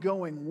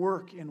ongoing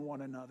work in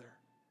one another.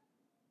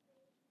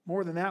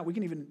 More than that, we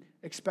can even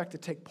expect to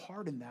take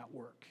part in that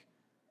work.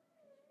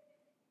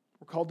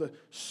 We're called to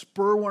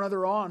spur one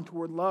another on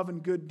toward love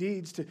and good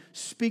deeds, to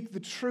speak the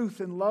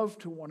truth in love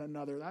to one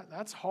another.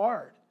 That's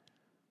hard.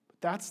 But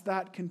that's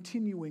that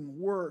continuing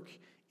work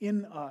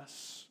in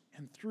us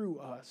and through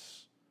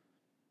us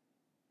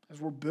as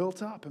we're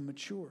built up and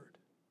matured.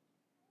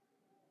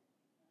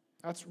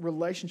 That's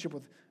relationship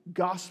with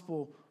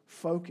gospel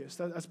focus.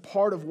 That's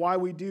part of why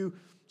we do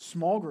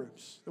small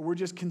groups, that we're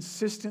just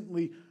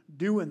consistently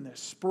doing this,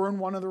 spurring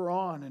one another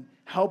on and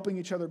helping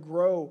each other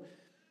grow.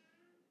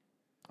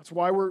 That's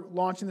why we're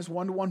launching this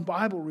one-to-one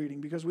Bible reading,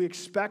 because we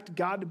expect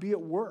God to be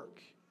at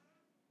work.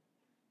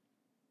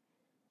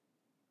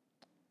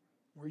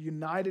 We're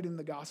united in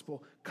the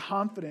gospel,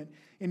 confident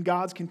in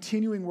God's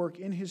continuing work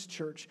in His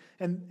church.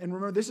 And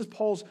remember, this is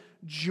Paul's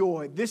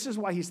joy. This is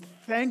why he's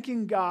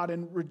thanking God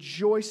and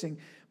rejoicing,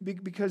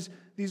 because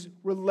these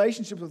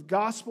relationships with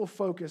gospel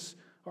focus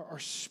are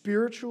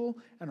spiritual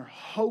and are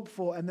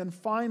hopeful. And then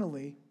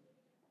finally,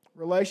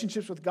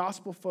 relationships with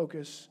gospel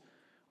focus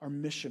are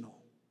missional.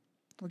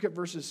 Look at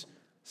verses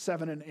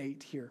 7 and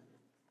 8 here.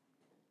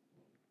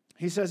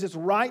 He says, "It's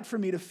right for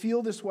me to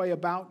feel this way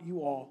about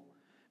you all,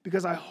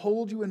 because I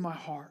hold you in my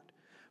heart.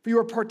 For you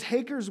are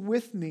partakers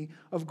with me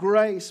of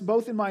grace,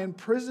 both in my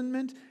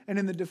imprisonment and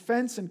in the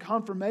defense and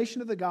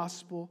confirmation of the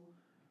gospel.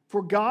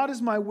 For God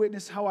is my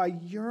witness how I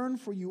yearn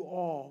for you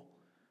all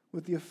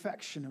with the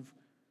affection of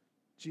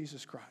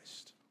Jesus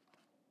Christ."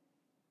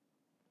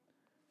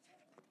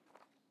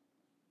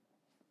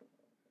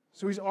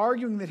 So he's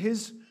arguing that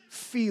his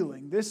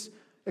feeling, this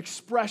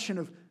expression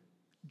of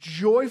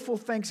joyful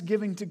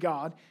thanksgiving to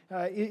God,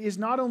 is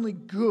not only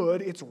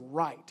good, it's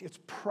right, it's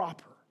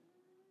proper.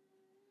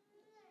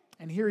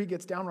 And here he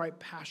gets downright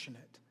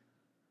passionate.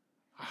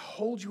 I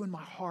hold you in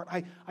my heart.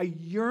 I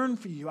yearn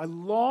for you. I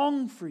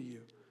long for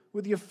you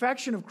with the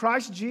affection of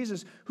Christ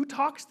Jesus, who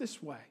talks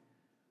this way.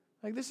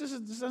 Like this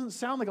doesn't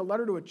sound like a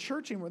letter to a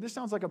church anymore. This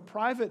sounds like a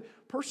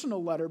private,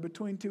 personal letter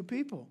between two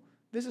people.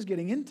 This is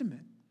getting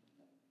intimate.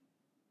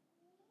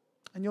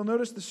 And you'll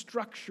notice the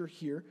structure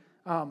here.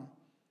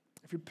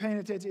 If you're paying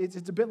attention,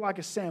 it's a bit like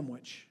a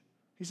sandwich.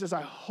 He says,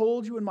 I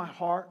hold you in my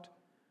heart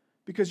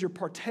because you're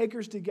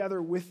partakers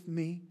together with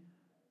me.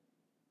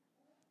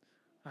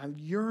 I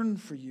yearn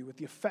for you with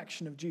the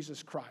affection of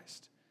Jesus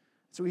Christ.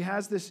 So he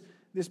has this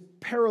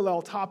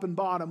parallel top and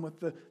bottom with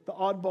the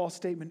oddball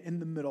statement in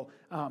the middle.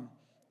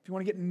 If you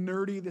want to get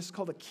nerdy, this is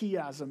called a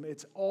chiasm.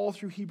 It's all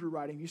through Hebrew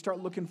writing. You start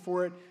looking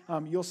for it,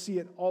 you'll see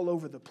it all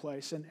over the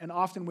place, and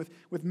often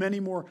with many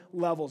more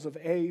levels of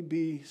A,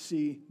 B,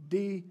 C,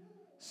 D,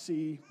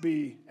 C,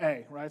 B,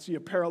 A, right? So you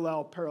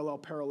parallel, parallel,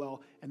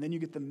 parallel, and then you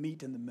get the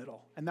meat in the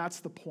middle. And that's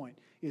the point,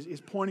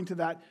 is pointing to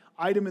that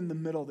item in the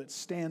middle that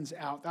stands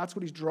out. That's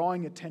what he's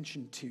drawing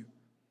attention to.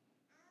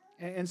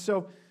 And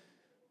so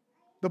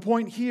the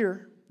point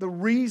here, the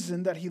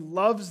reason that he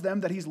loves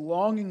them, that he's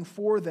longing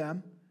for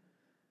them,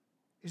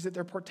 is that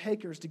they're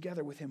partakers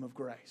together with him of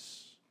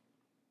grace.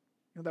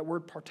 You know that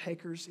word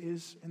partakers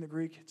is in the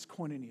Greek? It's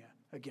koinonia.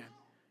 Again,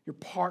 you're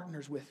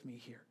partners with me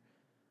here.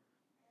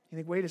 You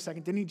think, wait a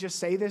second, didn't he just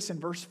say this in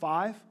verse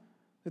 5?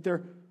 That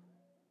they're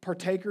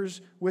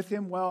partakers with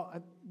him?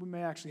 Well, we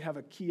may actually have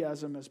a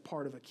chiasm as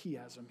part of a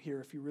chiasm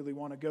here if you really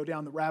want to go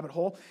down the rabbit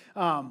hole.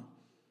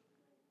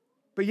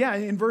 But yeah,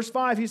 in verse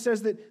 5, he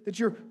says that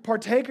you're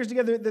partakers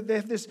together, that they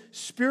have this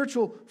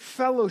spiritual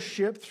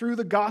fellowship through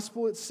the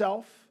gospel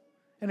itself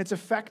and its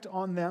effect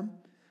on them.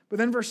 But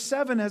then verse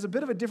 7 has a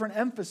bit of a different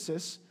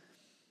emphasis,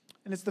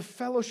 and it's the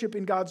fellowship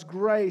in God's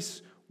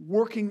grace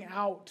working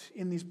out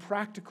in these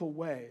practical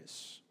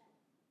ways.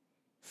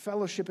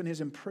 Fellowship in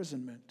his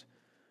imprisonment.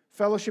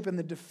 Fellowship in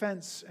the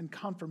defense and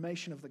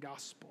confirmation of the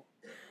gospel.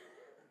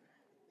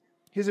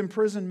 His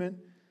imprisonment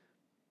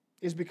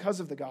is because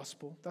of the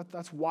gospel.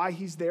 That's why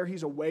he's there.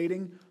 He's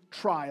awaiting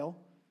trial.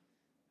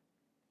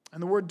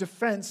 And the word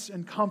defense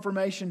and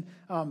confirmation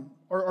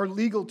are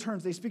legal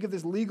terms. They speak of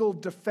this legal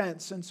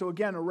defense. And so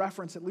again, a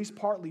reference at least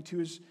partly to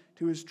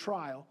his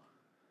trial.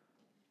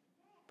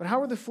 But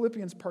how are the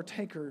Philippians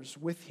partakers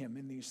with him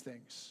in these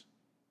things?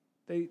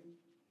 They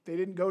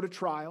didn't go to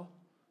trial.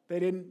 They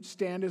didn't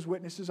stand as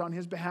witnesses on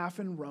his behalf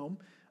in Rome.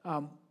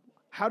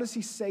 How does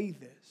he say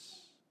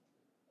this?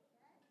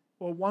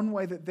 Well, one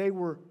way that they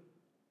were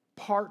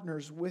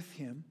partners with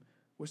him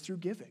was through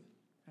giving.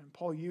 And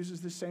Paul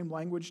uses the same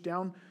language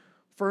down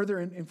further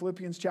in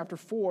Philippians chapter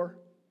 4.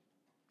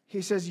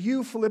 He says,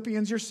 you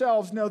Philippians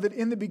yourselves know that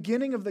in the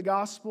beginning of the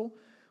gospel,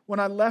 when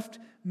I left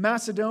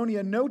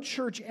Macedonia, no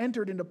church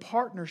entered into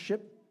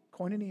partnership,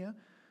 koinonia,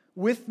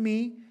 with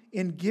me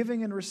in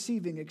giving and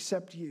receiving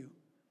except you.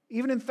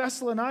 Even in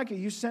Thessalonica,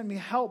 you sent me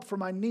help for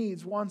my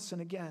needs once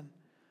and again.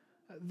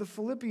 The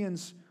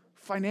Philippians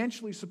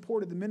financially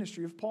supported the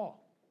ministry of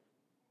Paul.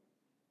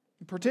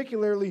 And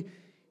particularly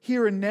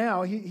here and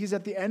now, he's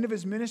at the end of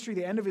his ministry,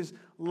 the end of his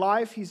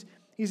life. He's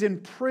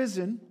in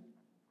prison,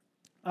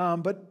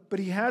 but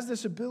he has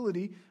this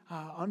ability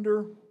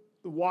under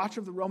the watch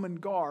of the Roman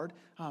guard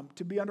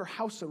to be under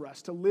house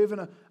arrest, to live in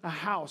a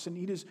house and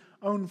eat his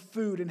own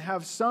food and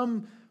have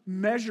some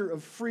measure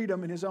of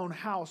freedom in his own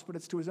house, but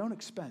it's to his own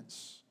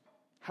expense.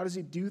 How does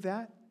he do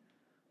that?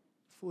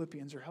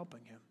 Philippians are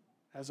helping him,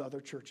 as other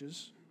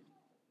churches.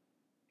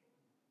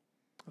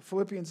 The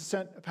Philippians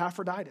sent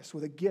Epaphroditus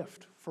with a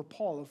gift for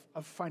Paul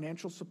of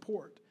financial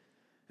support.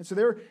 And so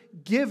their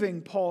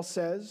giving, Paul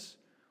says,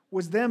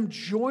 was them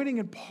joining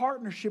in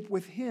partnership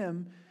with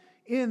him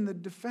in the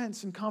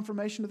defense and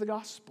confirmation of the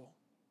gospel.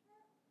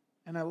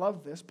 And I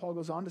love this. Paul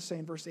goes on to say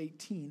in verse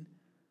 18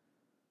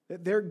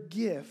 that their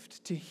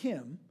gift to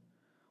him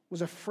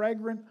was a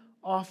fragrant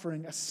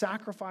offering, a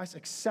sacrifice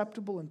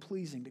acceptable and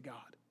pleasing to God.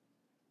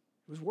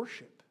 It was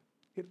worship.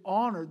 It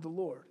honored the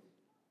Lord.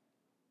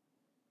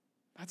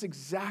 That's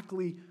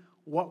exactly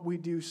what we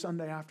do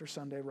Sunday after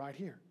Sunday right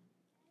here.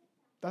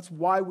 That's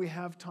why we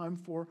have time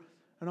for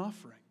an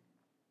offering.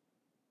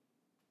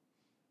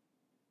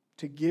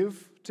 To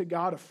give to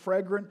God a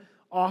fragrant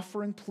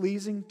offering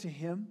pleasing to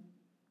him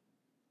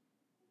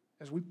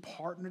as we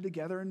partner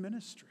together in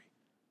ministry.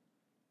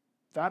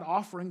 That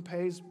offering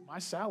pays my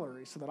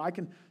salary so that I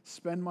can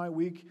spend my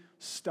week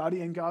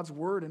studying God's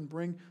word and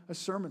bring a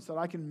sermon, so that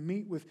I can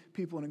meet with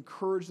people and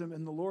encourage them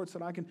in the Lord, so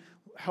that I can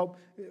help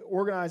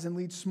organize and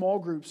lead small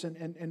groups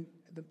and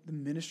the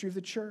ministry of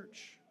the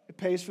church. It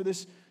pays for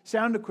this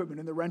sound equipment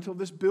and the rental of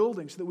this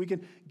building so that we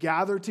can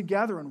gather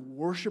together and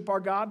worship our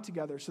God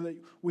together, so that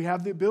we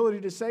have the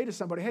ability to say to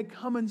somebody, hey,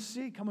 come and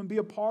see, come and be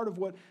a part of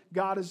what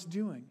God is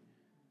doing.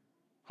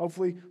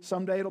 Hopefully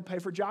someday it'll pay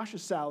for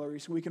Josh's salary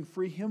so we can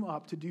free him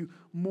up to do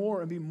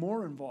more and be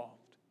more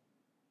involved.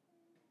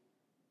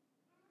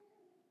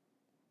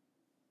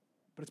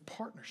 But it's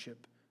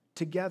partnership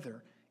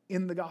together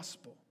in the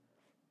gospel.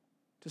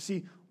 To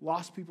see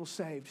lost people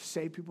saved,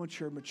 saved people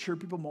mature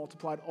people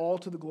multiplied, all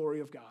to the glory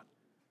of God.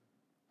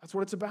 That's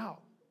what it's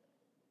about.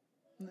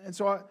 And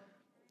so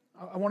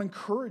I want to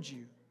encourage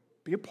you,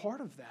 be a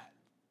part of that.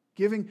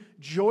 Giving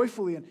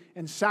joyfully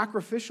and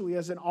sacrificially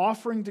as an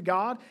offering to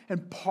God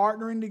and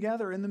partnering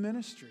together in the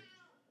ministry.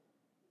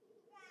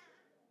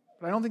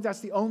 But I don't think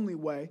that's the only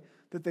way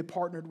that they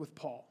partnered with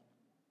Paul.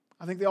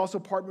 I think they also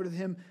partnered with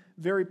him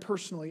very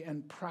personally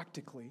and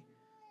practically.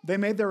 They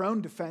made their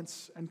own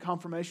defense and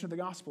confirmation of the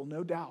gospel,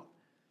 no doubt.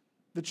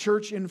 The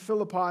church in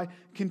Philippi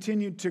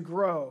continued to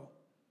grow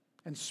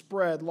and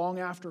spread long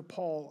after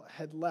Paul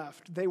had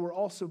left. They were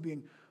also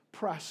being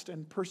pressed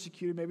and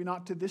persecuted, maybe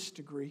not to this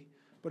degree,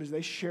 but as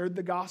they shared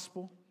the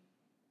gospel,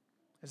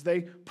 as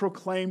they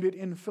proclaimed it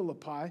in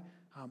Philippi,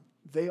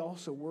 they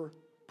also were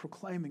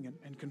proclaiming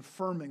and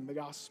confirming the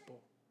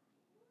gospel.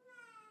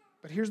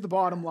 But here's the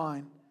bottom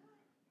line.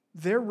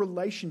 Their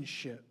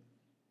relationship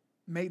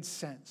made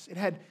sense. It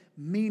had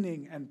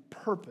meaning and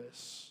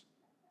purpose.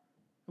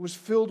 It was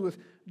filled with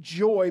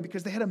joy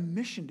because they had a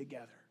mission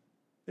together.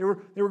 They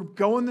were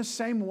going the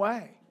same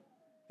way.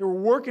 They were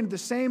working the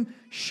same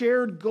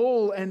shared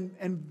goal and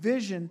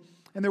vision,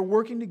 and they're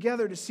working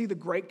together to see the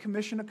Great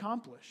Commission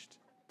accomplished.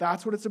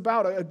 That's what it's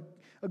about.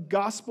 A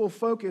gospel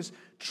focus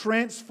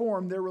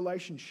transformed their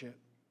relationship.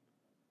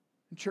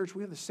 In church,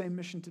 we have the same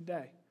mission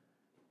today.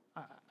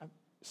 I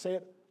say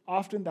it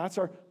often. That's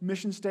our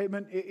mission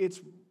statement.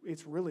 It's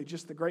really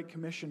just the Great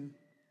Commission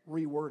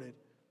reworded.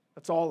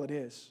 That's all it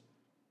is.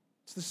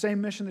 It's the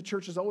same mission the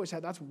church has always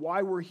had. That's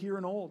why we're here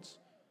in Olds.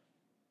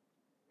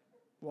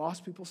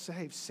 Lost people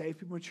saved, saved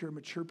people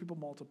mature people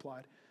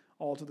multiplied,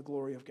 all to the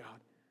glory of God.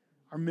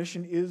 Our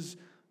mission is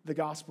the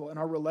gospel, and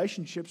our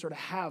relationships are to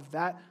have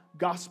that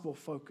gospel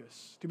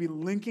focus, to be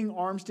linking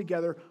arms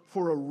together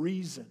for a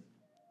reason,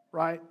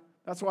 right?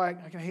 That's why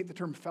I can hate the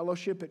term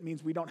fellowship. It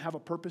means we don't have a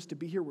purpose to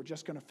be here. We're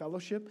just going to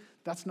fellowship.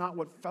 That's not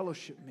what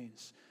fellowship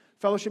means.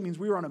 Fellowship means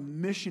we are on a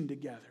mission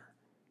together.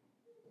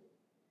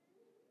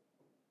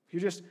 If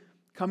you're just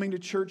coming to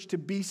church to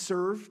be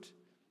served,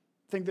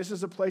 think this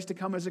is a place to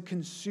come as a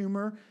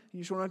consumer, and you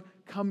just want to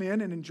come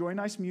in and enjoy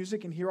nice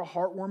music and hear a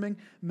heartwarming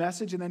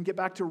message and then get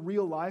back to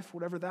real life,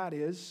 whatever that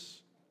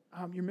is,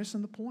 you're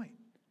missing the point.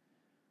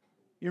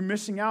 You're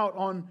missing out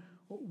on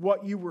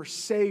what you were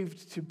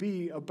saved to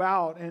be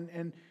about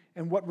and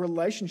what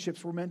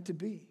relationships were meant to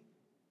be.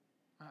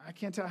 I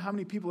can't tell how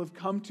many people have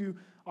come to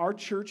our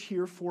church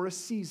here for a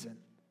season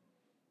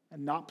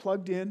and not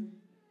plugged in,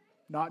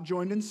 not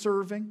joined in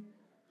serving,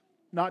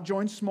 not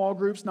joined small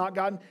groups, not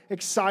gotten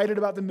excited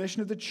about the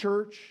mission of the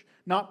church,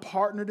 not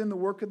partnered in the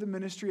work of the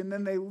ministry, and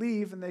then they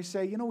leave and they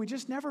say, we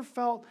just never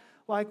felt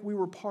like we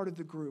were part of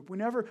the group. We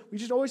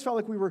just always felt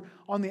like we were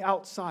on the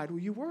outside. Well,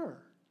 you were.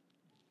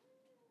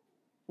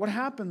 What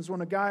happens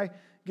when a guy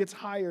gets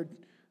hired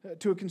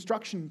to a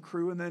construction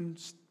crew and then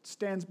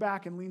stands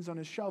back and leans on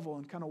his shovel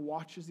and kind of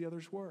watches the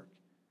others work?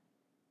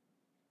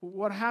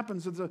 What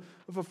happens if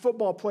a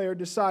football player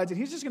decides that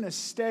he's just going to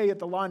stay at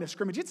the line of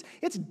scrimmage?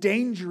 It's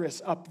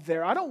dangerous up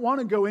there. I don't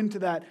want to go into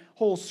that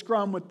whole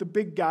scrum with the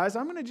big guys.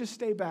 I'm going to just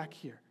stay back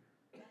here.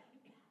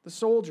 The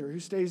soldier who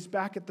stays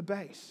back at the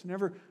base,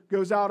 never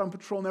goes out on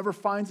patrol, never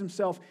finds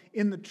himself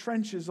in the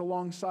trenches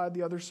alongside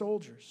the other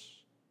soldiers.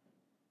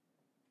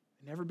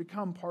 They never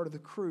become part of the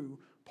crew,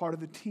 part of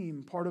the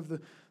team, part of the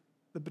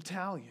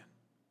battalion.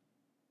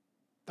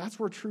 That's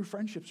where true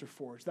friendships are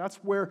forged. That's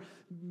where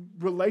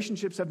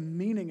relationships have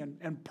meaning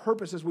and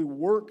purpose as we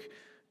work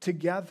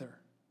together.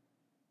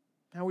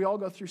 Now, we all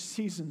go through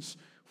seasons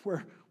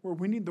where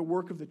we need the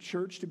work of the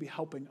church to be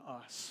helping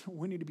us.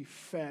 We need to be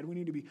fed. We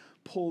need to be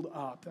pulled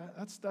up.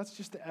 That's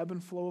just the ebb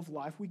and flow of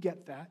life. We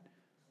get that.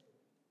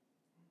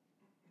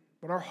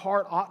 But our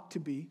heart ought to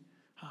be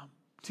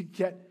to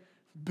get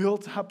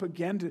built up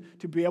again,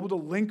 to be able to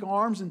link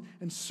arms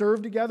and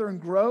serve together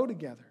and grow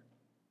together.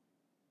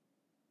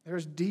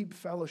 There's deep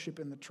fellowship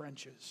in the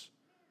trenches.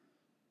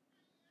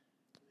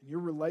 And your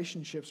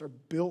relationships are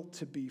built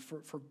to be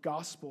for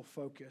gospel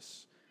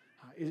focus.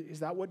 Is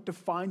that what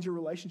defines your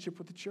relationship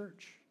with the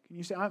church? Can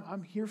you say,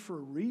 I'm here for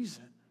a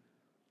reason?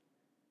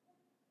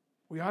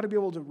 We ought to be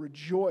able to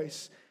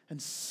rejoice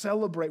and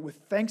celebrate with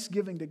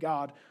thanksgiving to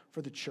God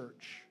for the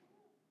church.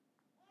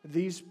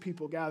 These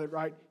people gathered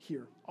right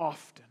here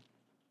often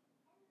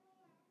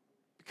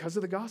because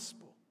of the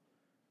gospel.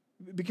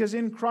 Because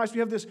in Christ we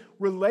have this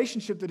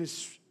relationship that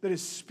is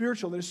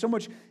spiritual, that is so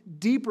much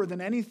deeper than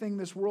anything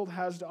this world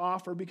has to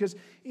offer. Because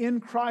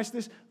in Christ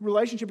this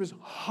relationship is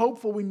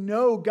hopeful. We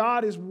know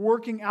God is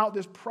working out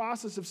this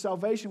process of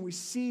salvation. We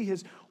see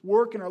His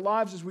work in our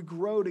lives as we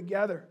grow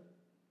together.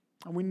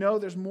 And we know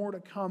there's more to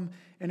come,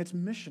 and it's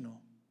missional.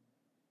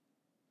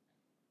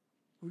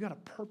 We've got a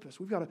purpose.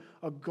 We've got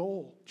a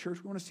goal,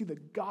 church. We want to see the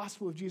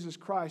gospel of Jesus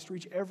Christ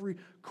reach every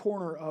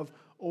corner of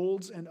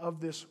Olds and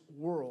of this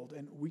world.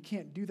 And we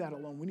can't do that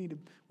alone. We need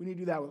to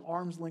do that with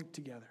arms linked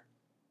together.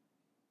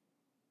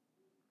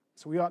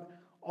 So we ought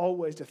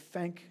always to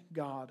thank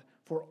God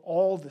for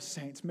all the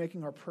saints,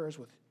 making our prayers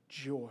with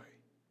joy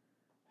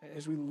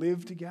as we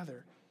live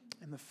together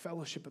in the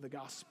fellowship of the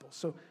gospel.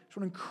 So I just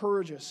want to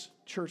encourage us,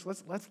 church,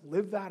 let's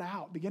live that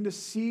out. Begin to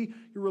see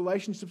your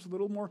relationships a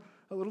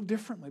little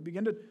differently.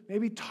 Begin to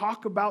maybe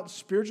talk about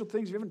spiritual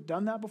things. If you haven't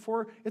done that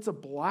before, it's a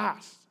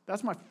blast.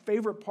 That's my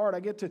favorite part.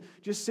 I get to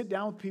just sit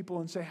down with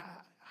people and say,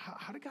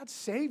 how did God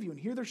save you? And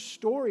hear their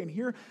story and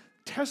hear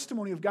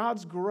testimony of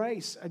God's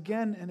grace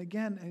again and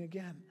again and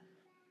again.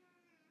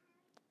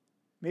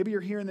 Maybe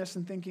you're hearing this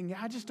and thinking, yeah,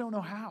 I just don't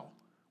know how.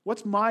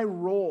 What's my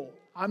role?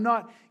 I'm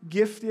not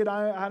gifted.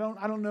 I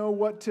don't know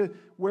where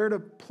to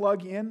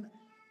plug in.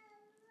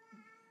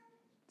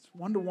 It's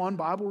one-to-one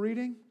Bible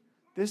reading.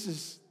 This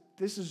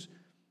is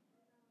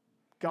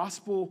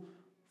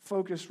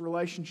gospel-focused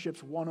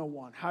relationships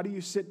 101. How do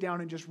you sit down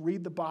and just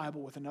read the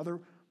Bible with another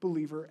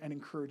believer and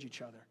encourage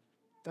each other?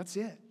 That's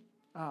it.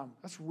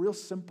 That's real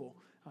simple.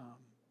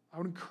 I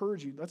would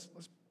encourage you, let's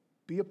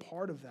be a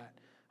part of that.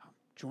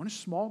 Join a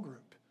small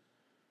group.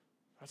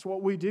 That's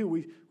what we do.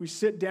 We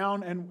sit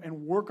down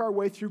and work our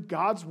way through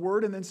God's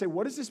Word and then say,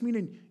 what does this mean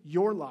in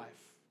your life?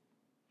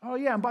 Oh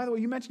yeah, and by the way,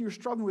 you mentioned you're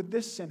struggling with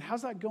this sin.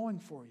 How's that going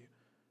for you?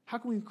 How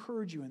can we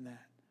encourage you in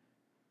that?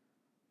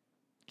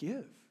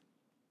 Give.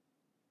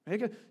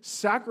 Make a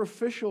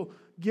sacrificial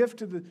gift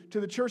to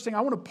the church saying,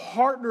 I want to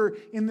partner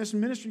in this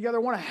ministry together.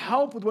 I want to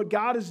help with what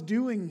God is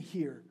doing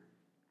here.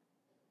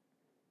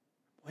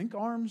 Link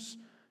arms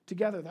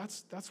together.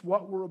 That's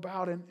what we're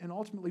about. And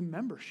ultimately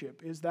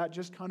membership is that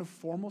just kind of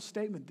formal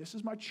statement. This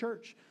is my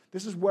church.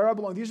 This is where I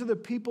belong. These are the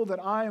people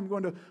that I am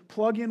going to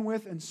plug in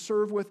with and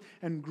serve with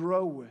and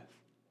grow with.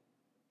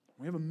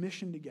 We have a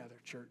mission together,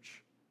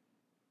 church.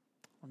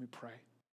 Let me pray.